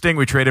 Interesting.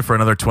 We traded for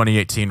another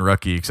 2018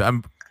 rookie.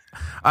 Because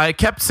I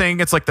kept saying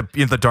it's like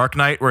the Dark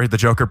Knight where the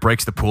Joker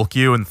breaks the pool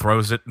cue and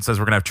throws it and says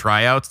we're gonna have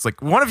tryouts. It's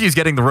like one of you is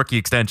getting the rookie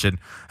extension.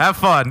 Have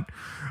fun.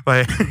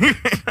 Like.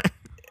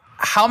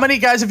 How many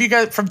guys have you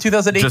got from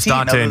 2018? Just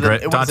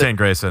Dante and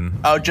Grayson.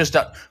 Oh, just.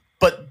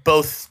 But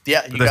both,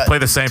 yeah, they play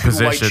the same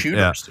position.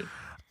 White shooters,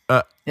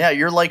 yeah,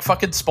 you're like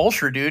fucking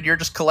Spoelstra, dude. You're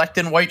just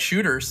collecting white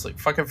shooters, like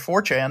fucking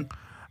 4chan.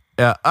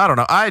 Yeah, I don't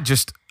know.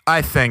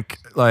 I think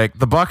like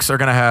the Bucks are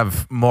going to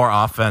have more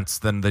offense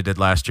than they did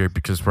last year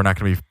because we're not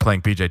going to be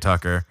playing PJ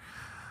Tucker.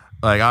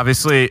 Like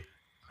obviously,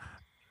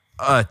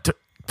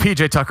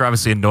 PJ Tucker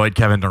obviously annoyed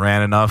Kevin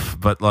Durant enough,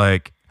 but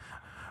like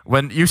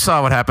when you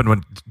saw what happened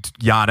when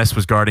Giannis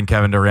was guarding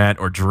Kevin Durant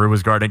or Drew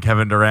was guarding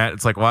Kevin Durant,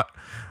 it's like what?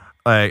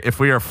 Like if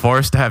we are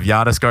forced to have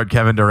Giannis guard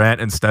Kevin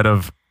Durant instead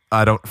of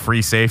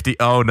free safety.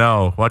 Oh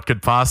no, what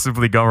could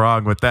possibly go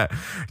wrong with that?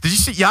 Did you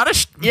see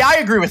Giannis? Yeah, I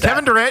agree with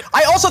Kevin Durant.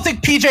 I also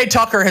think PJ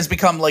Tucker has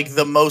become like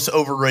the most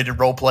overrated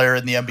role player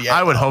in the NBA.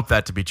 I would hope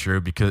that to be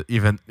true because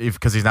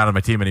because he's not on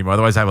my team anymore.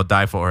 Otherwise, I will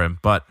die for him.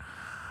 But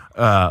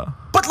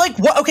like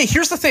what? Okay,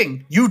 here's the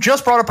thing. You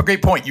just brought up a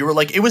great point. You were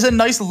like, it was a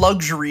nice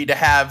luxury to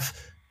have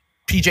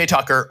PJ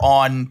Tucker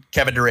on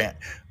Kevin Durant.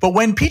 But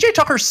when PJ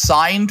Tucker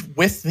signed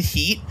with the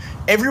Heat,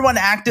 everyone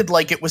acted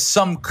like it was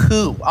some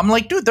coup. I'm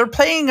like, dude, they're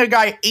paying a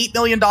guy $8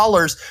 million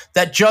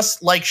that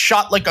just like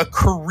shot like a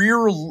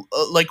career,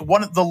 like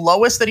one of the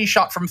lowest that he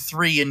shot from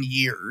three in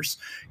years.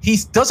 He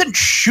doesn't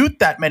shoot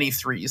that many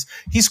threes.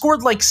 He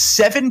scored like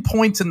 7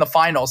 points in the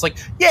finals. Like,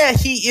 yeah,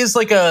 he is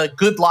like a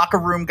good locker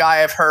room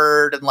guy, I've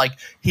heard. And like,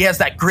 he has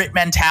that grit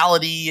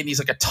mentality and he's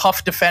like a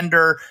tough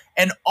defender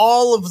and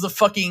all of the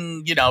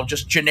fucking,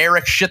 just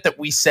generic shit that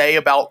we say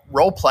about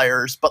role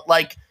players. But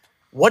like,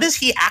 what does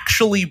he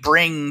actually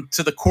bring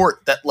to the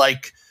court that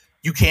like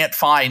you can't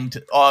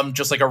find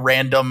just like a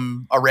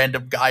random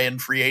guy in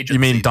free agency? You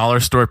mean dollar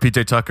store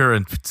PJ Tucker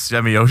and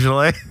Semi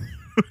Ojeleye?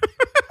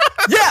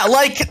 Yeah,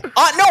 like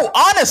no,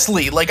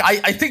 honestly, like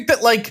I think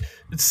that like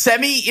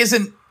Semi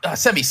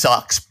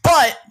sucks,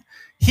 but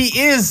he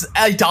is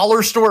a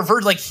dollar store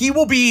version. Like he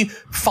will be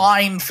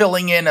fine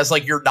filling in as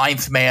like your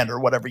ninth man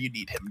or whatever you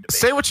need him to be.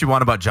 Say what you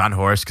want about John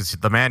Horst because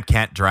the man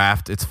can't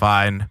draft. It's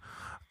fine.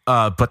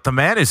 But the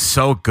man is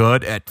so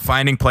good at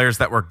finding players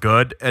that were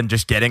good and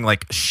just getting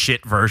like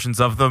shit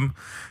versions of them.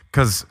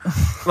 Because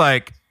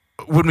like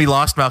when we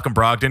lost Malcolm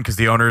Brogdon because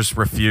the owners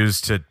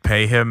refused to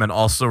pay him and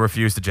also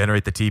refused to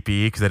generate the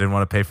TPE because they didn't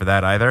want to pay for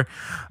that either.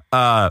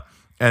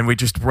 And we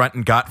just went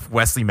and got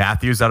Wesley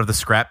Matthews out of the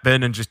scrap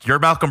bin and just, you're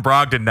Malcolm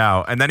Brogdon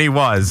now. And then he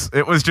was.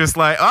 It was just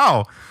like,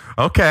 oh,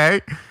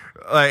 okay.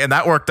 And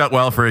that worked out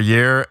well for a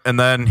year. And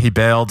then he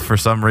bailed for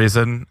some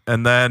reason.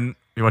 And then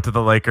he went to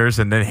the Lakers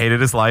and then hated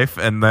his life.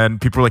 And then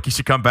people were like, you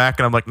should come back.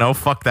 And I'm like, no,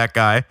 fuck that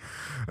guy.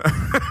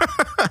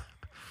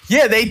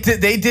 Yeah, they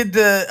did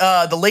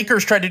the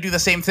Lakers tried to do the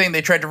same thing.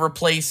 They tried to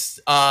replace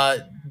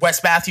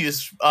Wes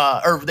Matthews,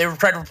 or they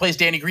tried to replace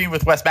Danny Green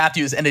with Wes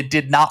Matthews, and it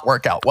did not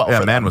work out well. Yeah,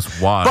 for man them.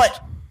 Was washed.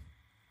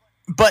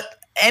 But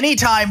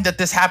anytime that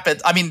this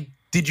happens, I mean,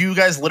 did you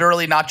guys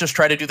literally not just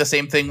try to do the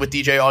same thing with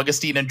DJ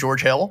Augustine and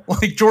George Hill?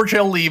 Like George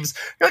Hill leaves,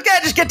 you're like,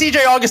 yeah, just get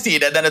DJ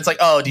Augustine, and then it's like,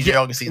 oh, DJ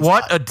Augustine's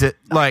what not,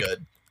 like.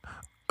 good.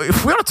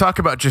 If we want to talk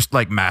about just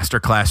like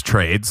masterclass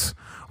trades,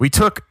 we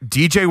took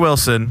DJ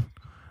Wilson,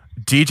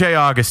 DJ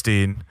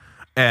Augustine,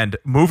 and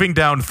moving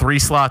down 3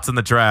 slots in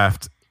the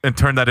draft and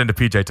turned that into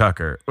PJ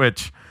Tucker,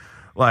 which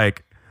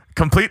like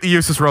completely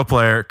useless role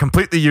player,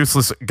 completely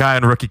useless guy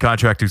on a rookie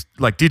contract who's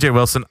like, DJ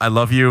Wilson, I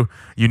love you.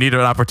 You need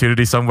an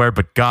opportunity somewhere,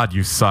 but God,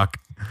 you suck.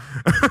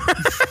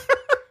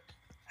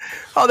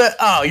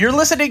 You're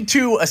listening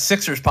to a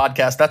Sixers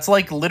podcast. That's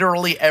like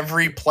literally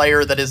every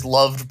player that is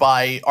loved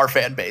by our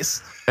fan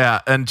base.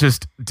 Yeah, and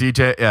just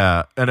DJ,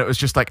 yeah. And it was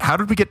just like, how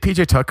did we get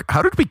PJ Tucker?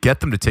 How did we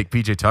get them to take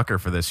PJ Tucker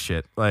for this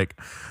shit? Like,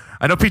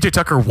 I know PJ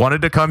Tucker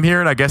wanted to come here,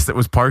 and I guess that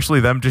was partially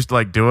them just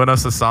like doing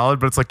us a solid,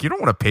 but it's like, you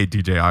don't want to pay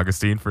DJ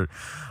Augustine for.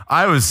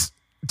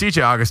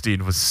 DJ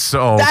Augustine was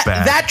so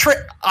bad.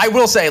 I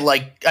will say,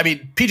 like, I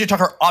mean, PJ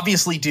Tucker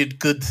obviously did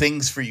good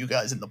things for you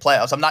guys in the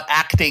playoffs. I'm not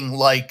acting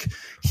like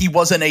he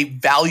wasn't a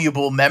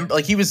valuable member.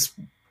 Like he was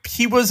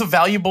a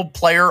valuable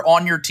player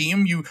on your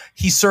team.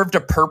 He served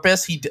a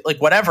purpose. He did,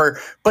 like whatever.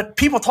 But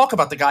people talk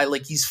about the guy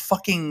like he's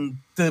fucking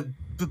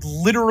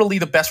literally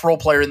the best role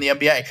player in the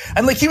NBA.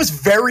 And like he was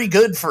very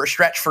good for a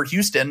stretch for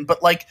Houston,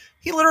 but like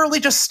he literally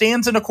just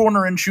stands in a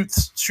corner and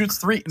shoots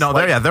threes. No,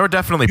 like, there were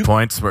definitely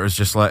points where it was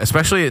just like,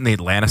 especially in the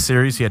Atlanta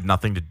series, he had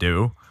nothing to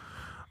do.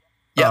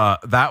 Yeah,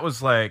 that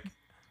was like,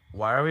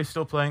 why are we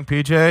still playing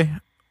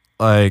PJ?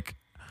 Like,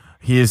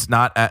 he is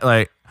not at,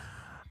 like.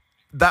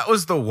 That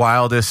was the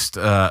wildest.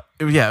 It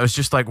was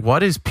just like,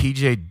 what is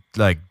PJ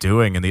like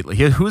doing? And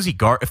who is he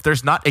guard? If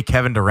there's not a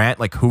Kevin Durant,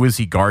 like who is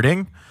he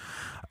guarding?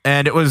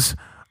 And it was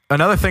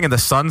another thing in the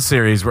Sun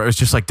series where it was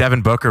just like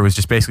Devin Booker was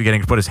just basically getting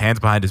to put his hands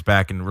behind his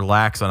back and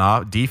relax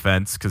on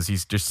defense because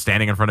he's just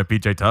standing in front of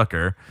PJ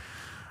Tucker.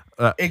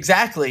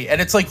 Exactly, and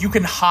it's like you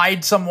can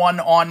hide someone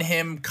on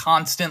him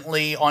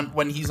constantly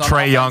when he's on.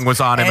 Trae Young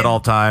was on him at all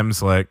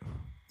times, like.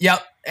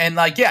 Yep. And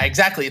like, yeah,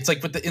 exactly. It's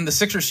like in the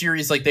Sixers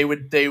series, like they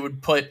would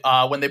put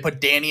when they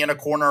put Danny in a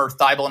corner or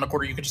Thibault in a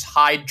corner, you could just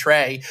hide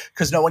Trae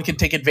because no one can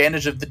take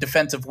advantage of the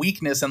defensive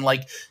weakness. And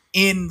like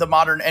in the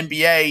modern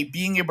NBA,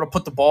 being able to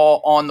put the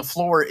ball on the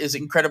floor is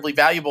incredibly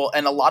valuable.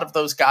 And a lot of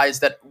those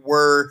guys that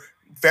were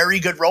very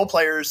good role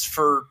players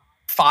for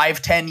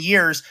 5-10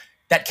 years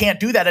that can't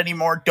do that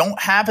anymore don't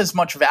have as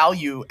much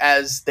value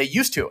as they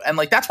used to. And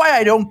like that's why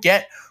I don't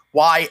get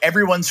why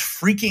everyone's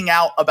freaking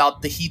out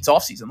about the Heat's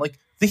offseason. Like,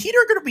 the Heat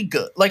are going to be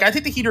good. Like, I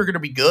think the Heat are going to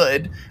be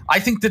good. I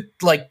think that,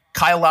 like,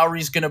 Kyle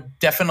Lowry is going to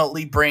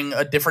definitely bring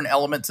a different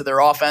element to their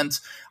offense.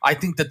 I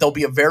think that they'll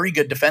be a very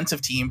good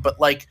defensive team. But,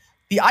 like,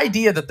 the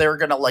idea that they're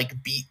going to,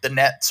 like, beat the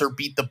Nets or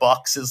beat the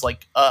Bucks is,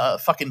 like, a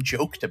fucking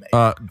joke to me.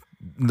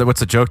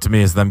 What's a joke to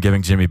me is them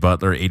giving Jimmy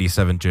Butler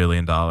 $87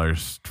 billion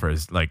for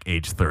his, like,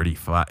 age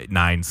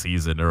 39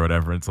 season or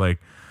whatever. It's like,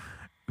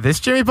 this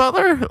Jimmy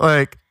Butler?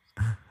 Like,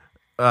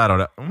 I don't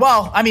know.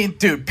 Well, I mean,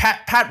 dude,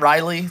 Pat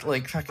Riley,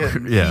 like,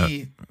 fucking, yeah.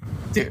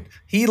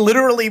 He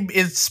literally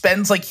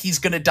spends like he's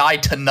gonna die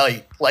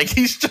tonight. Like,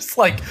 he's just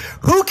like,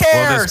 who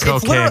cares? Will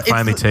this cocaine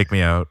finally take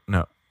me out?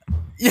 No.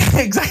 Yeah,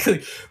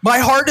 exactly. My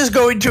heart is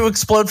going to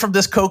explode from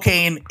this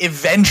cocaine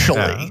eventually.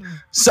 Yeah.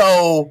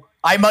 So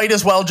I might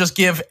as well just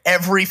give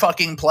every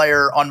fucking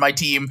player on my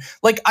team.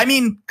 Like, I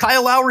mean,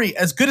 Kyle Lowry,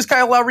 as good as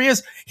Kyle Lowry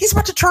is, he's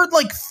about to turn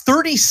like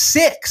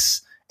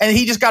 36. And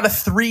he just got a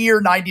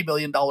 3-year, $90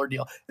 million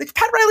deal. Like,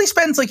 Pat Riley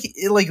spends like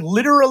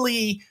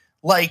literally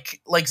like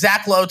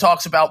Zach Lowe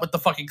talks about with the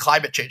fucking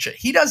climate change shit.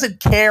 He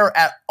doesn't care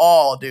at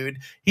all, dude.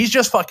 He's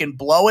just fucking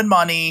blowing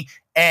money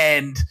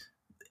and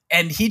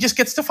he just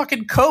gets to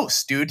fucking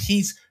coast, dude.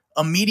 He's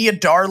a media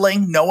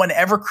darling. No one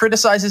ever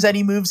criticizes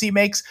any moves he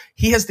makes.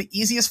 He has the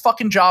easiest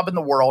fucking job in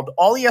the world.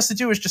 All he has to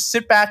do is just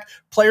sit back.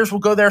 Players will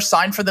go there,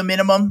 sign for the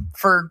minimum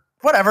for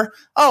whatever.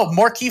 Oh,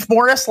 Markieff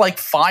Morris, like,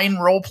 fine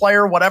role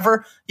player,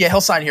 whatever. Yeah,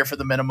 he'll sign here for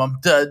the minimum.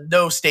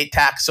 No state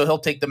tax, so he'll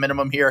take the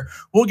minimum here.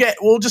 We'll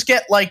just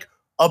get like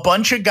a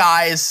bunch of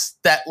guys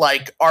that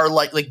like are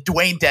like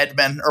Dwayne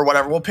Dedman or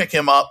whatever. We'll pick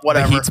him up,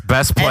 whatever. The Heat's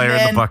best player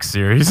in the Bucks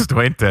series,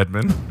 Dwayne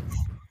Dedman.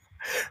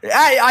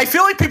 I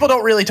feel like people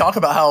don't really talk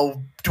about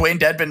how Dwayne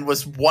Dedman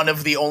was one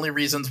of the only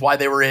reasons why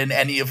they were in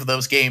any of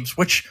those games,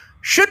 which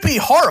should be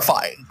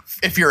horrifying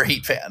if you're a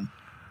Heat fan.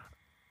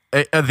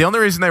 The only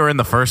reason they were in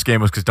the first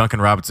game was because Duncan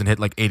Robinson hit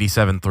like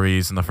 87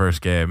 threes in the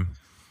first game,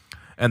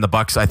 and the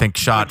Bucks, I think,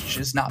 shot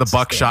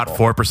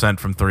 4%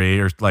 from three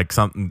or like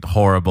something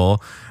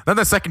horrible. Then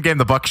the second game,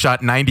 the Bucks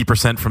shot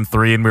 90% from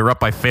three, and we were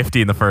up by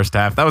 50 in the first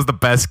half. That was the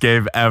best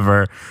game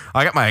ever.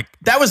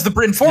 That was the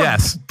Bryn Forbes.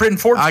 Yes, Bryn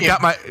Forbes game.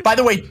 By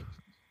the way,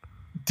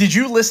 did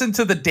you listen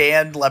to the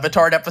Dan Le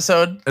Batard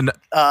episode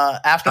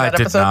after that episode? I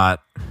did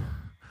not.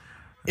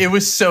 It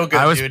was so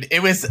good, dude.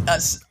 It was.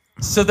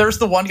 So there's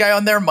the one guy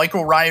on there,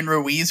 Michael Ryan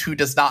Ruiz, who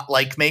does not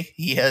like me.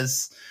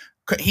 He's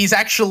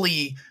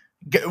actually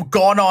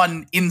gone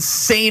on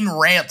insane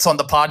rants on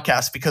the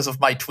podcast because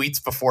of my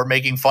tweets before,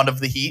 making fun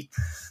of the Heat.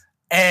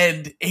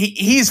 And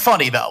he's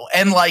funny though.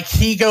 And like,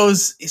 he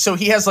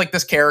has like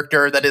this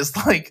character that is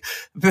like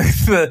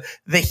the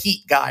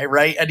Heat guy,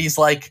 right? And he's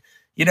like,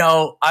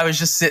 I was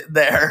just sitting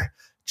there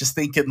just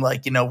thinking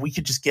like, we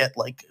could just get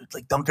like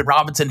Duncan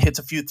Robinson hits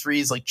a few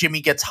threes, like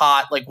Jimmy gets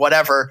hot, like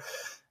whatever.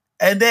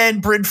 And then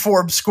Bryn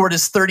Forbes scored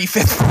his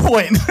 35th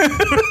point.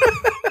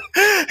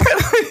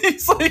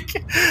 He's like,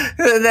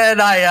 and then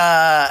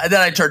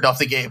I turned off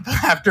the game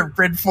after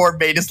Bryn Forbes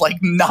made his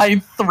like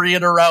 9th 3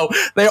 in a row.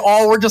 They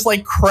all were just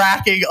like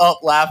cracking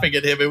up laughing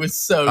at him. It was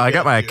so I good,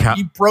 got my account.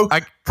 He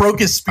broke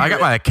his spirit. I got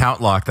my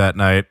account locked that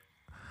night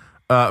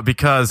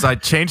because I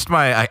changed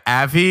my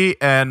Avi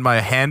and my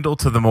handle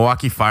to the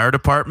Milwaukee Fire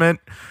Department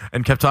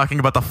and kept talking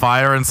about the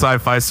fire inside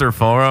Fiserv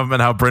Forum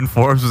and how Bryn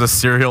Forbes was a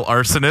serial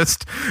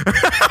arsonist.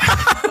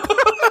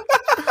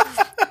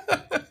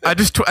 I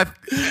just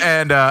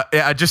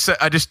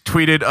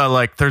tweeted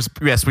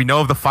like, we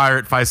know of the fire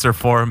at Fiserv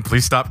Forum.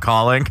 Please stop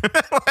calling.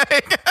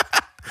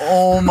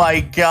 Oh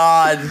my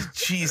God,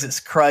 Jesus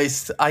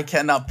Christ! I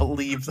can't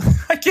believe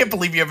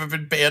you haven't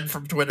been banned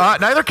from Twitter.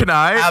 Neither can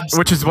I. Absolutely.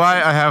 Which is why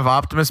I have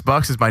Optimus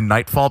Bucks as my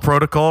Nightfall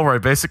protocol, where I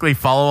basically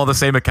follow all the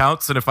same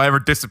accounts, and if I ever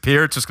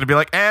disappear, it's just gonna be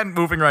like, and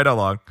moving right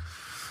along.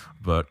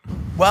 But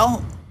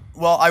well,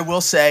 I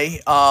will say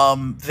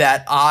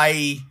that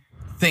I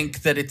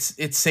think that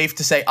it's safe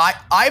to say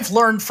I've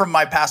learned from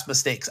my past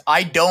mistakes.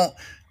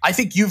 I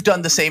think you've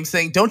done the same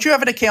thing. Don't you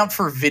have an account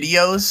for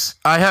videos?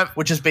 I have,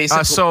 which is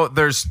basically so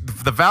there's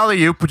the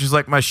Valley Oop, which is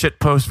like my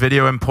shitpost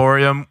video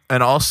emporium,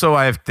 and also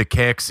I have the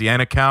KXCN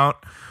account,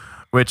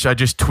 which I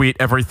just tweet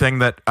everything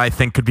that I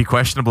think could be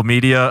questionable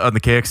media on the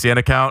KXCN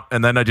account,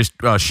 and then I just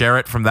share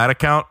it from that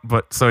account.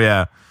 But so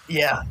yeah,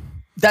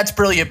 that's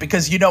brilliant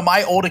because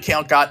my old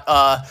account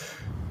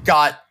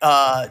got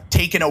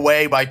taken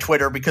away by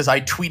Twitter because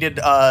I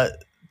tweeted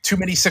Too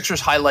Many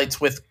Sixers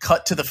highlights with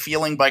Cut to the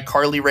Feeling by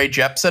Carly Rae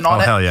Jepsen on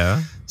it. Oh, hell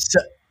yeah. So,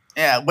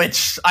 yeah,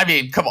 which, I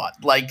mean, come on.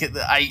 Like,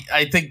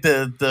 I think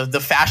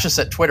the fascists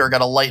at Twitter got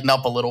to lighten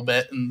up a little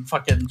bit and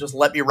fucking just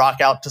let me rock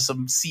out to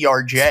some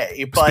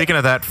CRJ. But speaking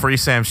of that, free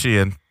Sam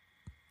Sheehan.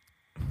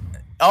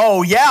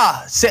 Oh,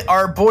 yeah.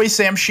 Our boy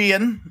Sam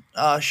Sheehan.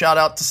 Shout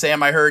out to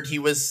Sam. I heard he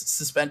was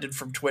suspended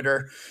from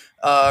Twitter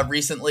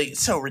recently.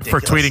 So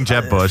ridiculous. For tweeting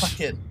Jeb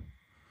Bush.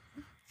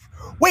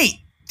 Wait.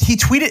 He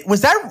tweeted,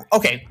 was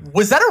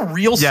that a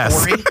real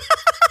story?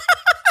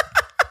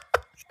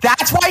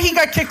 That's why he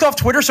got kicked off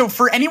Twitter. So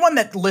for anyone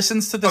that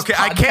listens to this Okay, podcast,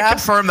 I can't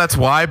confirm that's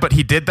why, but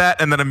he did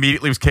that and then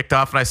immediately was kicked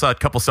off. And I saw a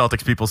couple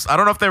Celtics people. I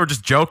don't know if they were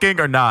just joking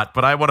or not,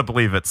 but I want to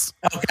believe it's.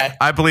 Okay.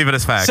 I believe it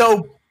is fact.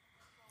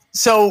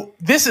 So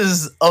this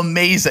is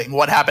amazing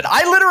what happened.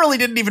 I literally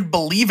didn't even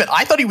believe it.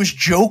 I thought he was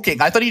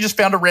joking. I thought he just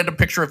found a random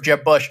picture of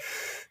Jeb Bush.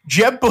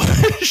 Jeb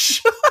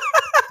Bush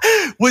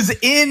was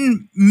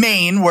in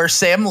Maine where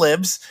Sam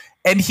lives,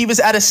 and he was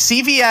at a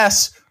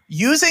CVS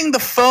using the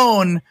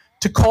phone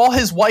to call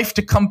his wife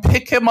to come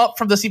pick him up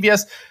from the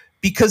CVS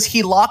because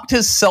he locked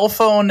his cell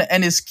phone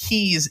and his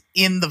keys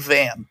in the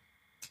van.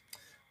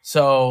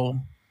 So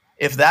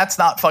if that's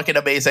not fucking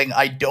amazing,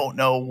 I don't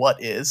know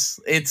what is.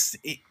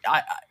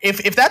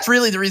 If that's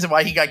really the reason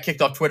why he got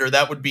kicked off Twitter,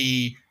 that would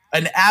be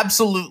an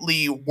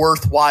absolutely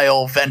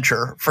worthwhile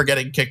venture for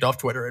getting kicked off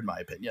Twitter, in my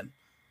opinion.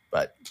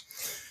 But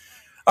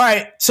all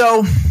right,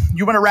 so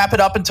you want to wrap it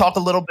up and talk a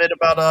little bit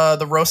about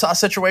the Rosas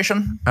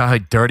situation?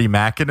 Dirty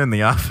Mackin in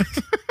the office.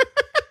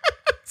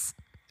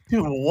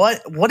 Dude,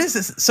 what is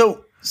this?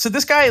 So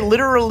this guy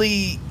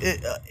literally,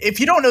 if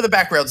you don't know the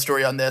background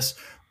story on this,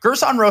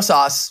 Gerson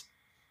Rosas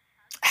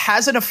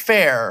has an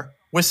affair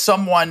with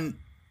someone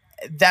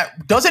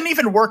that doesn't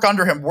even work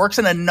under him, works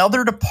in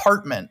another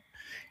department,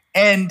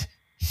 and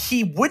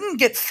he wouldn't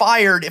get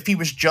fired if he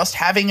was just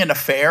having an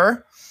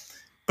affair,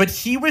 but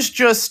he was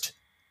just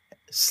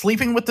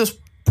sleeping with this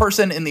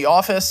person in the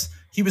office.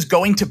 He was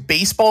going to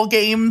baseball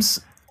games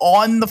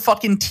on the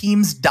fucking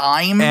team's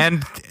dime.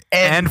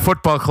 And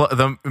football club,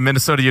 the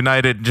Minnesota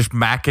United, just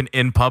macking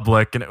in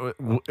public, and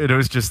it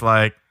was just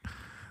like,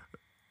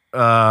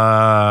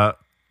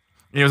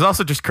 he was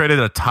also just created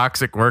a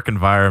toxic work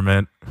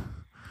environment.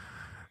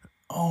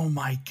 Oh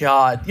my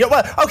god! Yeah.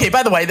 Well, okay.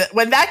 By the way,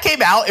 when that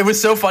came out, it was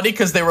so funny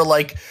because they were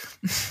like,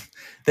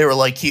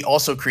 he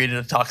also created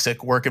a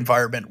toxic work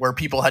environment where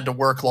people had to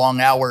work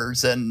long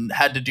hours and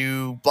had to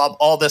do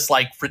all this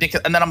like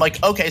ridiculous. And then I'm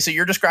like, okay, so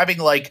you're describing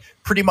like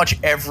pretty much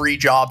every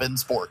job in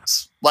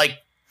sports, like.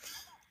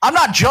 I'm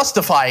not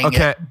justifying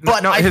it,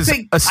 but I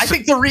think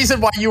the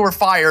reason why you were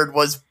fired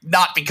was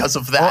not because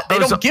of that. They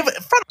don't give it.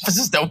 Front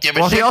offices don't give a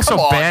shit. Well, he also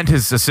banned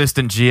his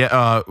assistant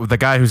the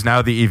guy who's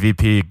now the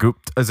EVP.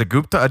 Gupta, is it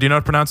Gupta? Do you know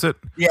how to pronounce it?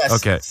 Yes.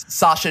 Okay.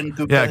 Sachin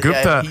Gupta. Yeah,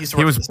 Gupta.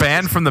 He was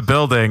banned from the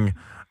building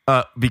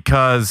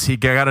because he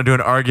got into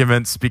an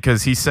argument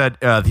because he said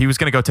he was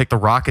going to go take the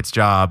Rockets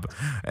job,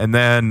 and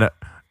then.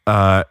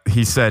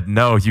 He said,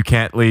 no, you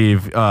can't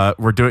leave.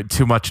 We're doing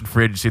too much in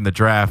free agency in the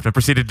draft, and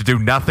proceeded to do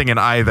nothing in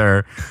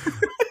either.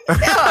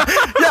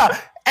 Yeah.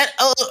 And,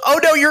 oh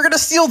no, you're gonna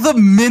steal the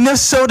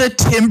Minnesota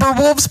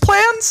Timberwolves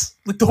plans?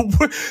 Like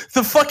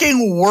the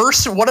fucking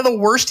worst, one of the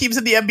worst teams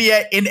in the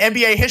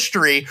NBA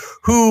history,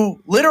 who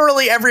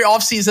literally every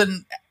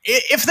offseason,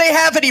 if they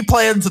have any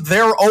plans,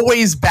 they're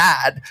always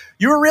bad.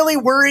 You were really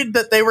worried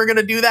that they were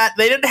gonna do that?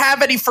 They didn't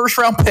have any first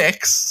round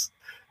picks.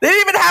 They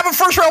didn't even have a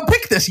first round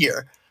pick this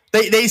year.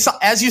 They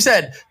as you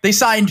said, they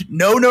signed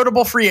no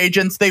notable free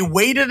agents. They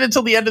waited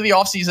until the end of the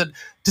offseason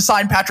to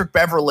sign Patrick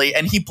Beverley,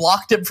 and he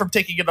blocked him from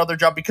taking another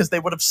job because they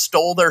would have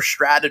stole their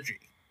strategy.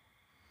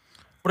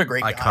 What a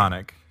great guy.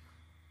 Iconic.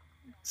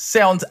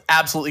 Sounds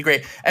absolutely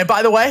great. And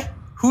by the way,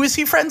 who is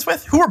he friends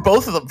with? Who are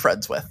both of them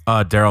friends with?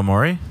 Daryl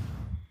Morey.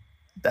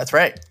 That's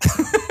right.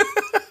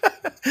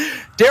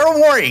 Daryl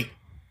Morey,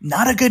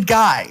 not a good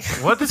guy.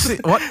 What is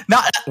it?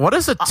 What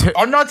is it?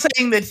 I'm not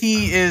saying that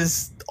he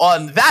is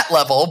on that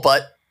level,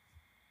 but.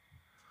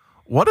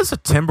 What does a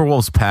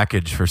Timberwolves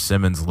package for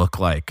Simmons look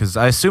like? Because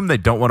I assume they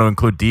don't want to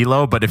include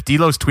D'Lo, but if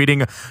D'Lo's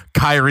tweeting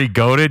Kyrie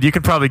goated, you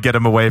can probably get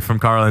him away from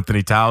Karl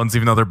Anthony Towns,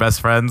 even though they're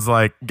best friends.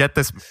 Like, get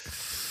this.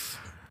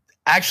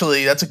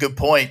 Actually, that's a good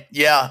point.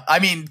 Yeah. I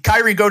mean,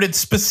 Kyrie goated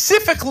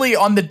specifically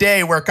on the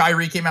day where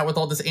Kyrie came out with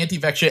all this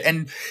anti-vax shit,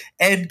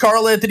 and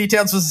Karl Anthony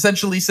Towns was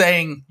essentially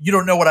saying, you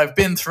don't know what I've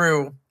been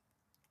through,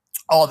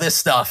 all this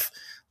stuff.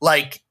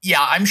 Like,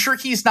 yeah, I'm sure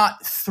he's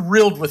not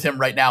thrilled with him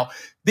right now.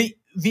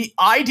 The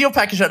ideal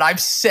package, and I've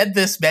said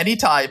this many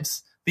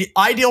times, the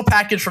ideal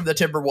package from the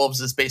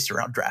Timberwolves is based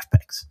around draft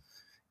picks.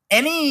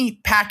 Any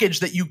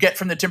package that you get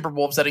from the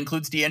Timberwolves that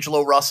includes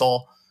D'Angelo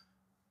Russell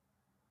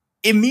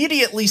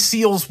immediately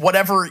seals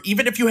whatever,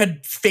 even if you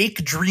had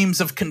fake dreams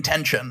of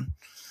contention.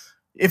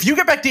 If you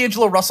get back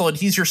D'Angelo Russell and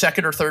he's your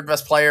second or third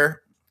best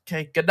player,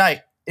 okay, good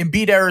night.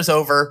 Embiid era is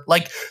over.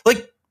 Like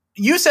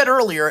you said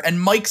earlier,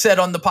 and Mike said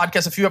on the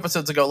podcast a few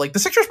episodes ago, like the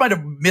Sixers might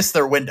have missed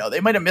their window.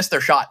 They might have missed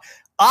their shot.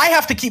 I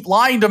have to keep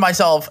lying to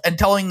myself and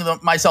telling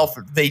myself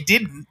they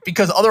didn't,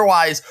 because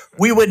otherwise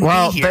we wouldn't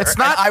be here.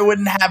 And I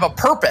wouldn't have a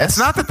purpose. It's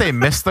not that they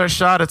missed their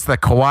shot. It's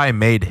that Kawhi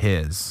made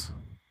his.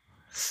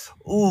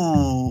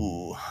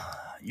 Ooh,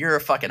 you're a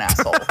fucking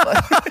asshole.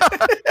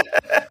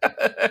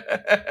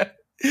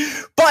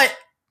 But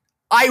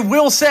I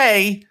will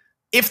say,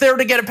 if they were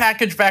to get a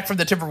package back from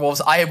the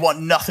Timberwolves, I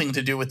want nothing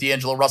to do with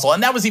D'Angelo Russell.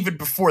 And that was even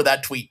before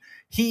that tweet.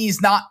 He's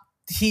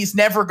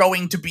never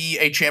going to be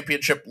a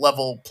championship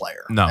level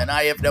player. No. And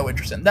I have no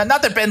interest in that.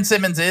 Not that Ben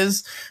Simmons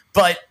is,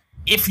 but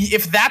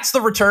if that's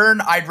the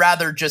return, I'd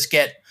rather just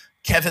get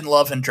Kevin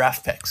Love and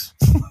draft picks.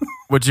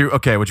 Would you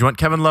want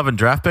Kevin Love and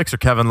draft picks or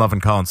Kevin Love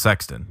and Colin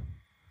Sexton?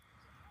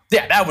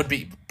 Yeah, that would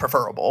be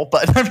preferable.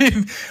 But I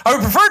mean, I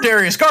would prefer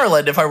Darius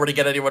Garland if I were to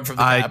get anyone from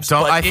the Cavs.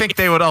 I think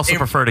they would also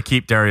prefer to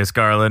keep Darius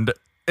Garland.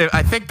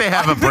 I think they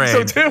have a brain.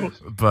 So too.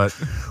 But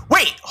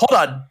wait, hold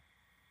on.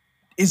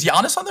 Is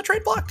Giannis on the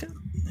trade block?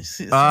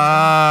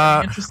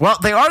 Well,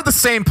 they are the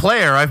same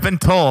player. I've been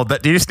told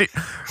that. It's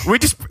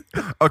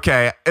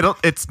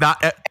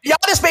not.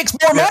 Giannis makes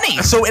more money,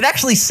 so it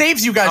actually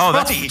saves you guys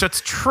money.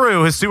 That's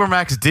true. His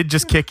Supermax did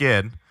just kick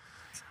in.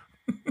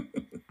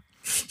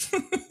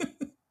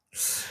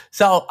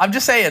 So I'm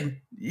just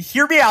saying,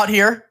 hear me out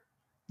here.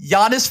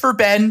 Giannis for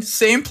Ben,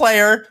 same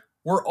player.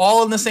 We're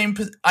all in the same.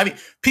 I mean,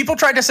 people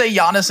tried to say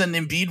Giannis and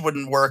Embiid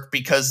wouldn't work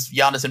because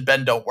Giannis and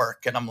Ben don't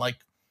work, and I'm like,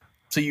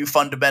 so you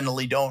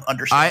fundamentally don't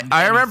understand.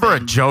 I remember a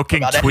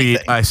joking tweet.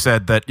 Anything. I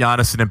said that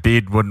Giannis and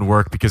Embiid wouldn't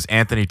work because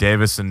Anthony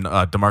Davis and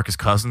DeMarcus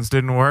Cousins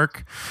didn't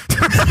work.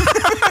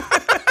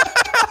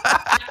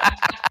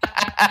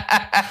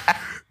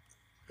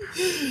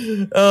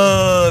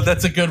 Oh,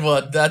 that's a good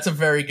one. That's a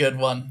very good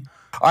one.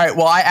 All right.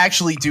 Well, I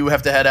actually do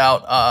have to head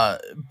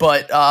out.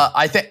 But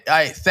I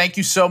thank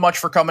you so much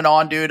for coming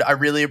on, dude. I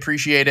really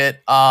appreciate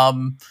it.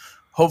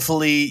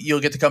 Hopefully you'll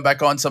get to come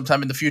back on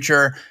sometime in the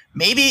future.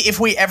 Maybe if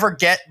we ever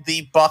get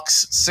the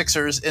Bucks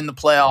Sixers in the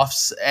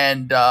playoffs,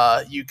 and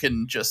you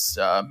can just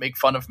make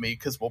fun of me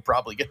because we'll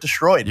probably get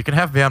destroyed. You can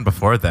have me on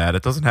before that.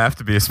 It doesn't have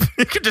to be.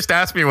 You can just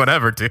ask me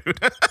whatever, dude.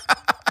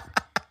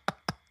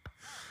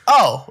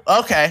 Oh,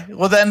 okay.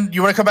 Well, then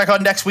you want to come back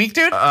on next week,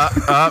 dude?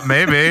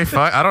 Maybe.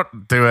 Fine. I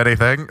don't do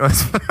anything. Fuck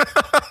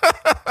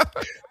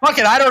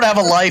it. I don't have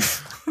a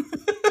life.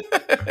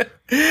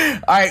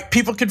 All right.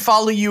 People can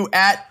follow you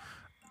at.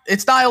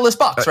 It's Nihilist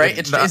Bucks, right?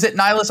 Is it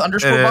Nihilist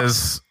 _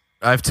 Bucks?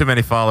 I have too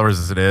many followers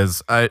as it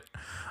is. I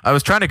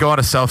was trying to go on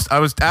a I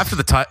was after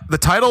the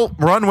title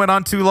run went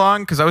on too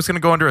long because I was going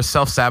to go under a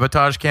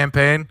self-sabotage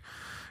campaign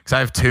because I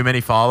have too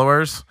many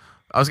followers.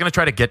 I was going to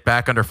try to get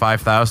back under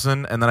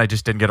 5,000 and then I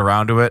just didn't get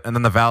around to it. And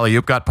then the Valley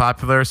Oop got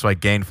popular, so I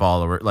gained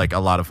a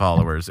lot of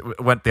followers.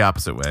 It went the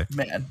opposite way.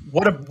 Man,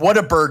 what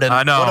a burden.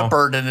 I know. What a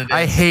burden it is.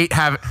 I hate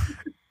having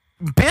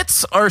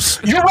bits are.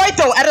 You're right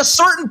though. At a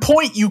certain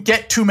point, you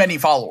get too many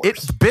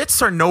followers.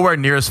 Bits are nowhere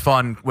near as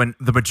fun when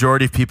the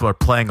majority of people are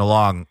playing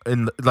along.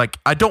 And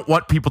I don't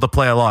want people to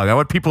play along. I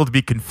want people to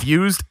be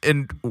confused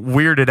and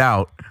weirded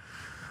out.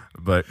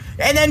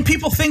 And then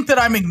people think that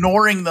I'm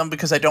ignoring them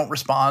because I don't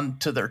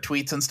respond to their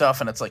tweets and stuff.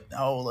 And it's like,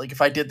 no, like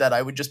if I did that,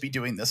 I would just be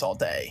doing this all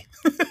day.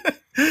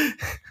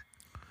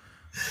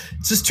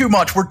 It's just too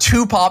much. We're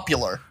too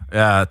popular.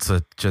 Yeah, it's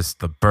just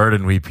the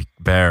burden we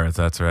bear.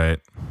 That's right.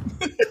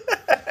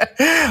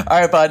 All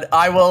right, bud.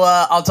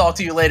 I'll talk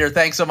to you later.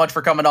 Thanks so much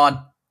for coming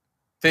on.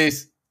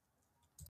 Peace.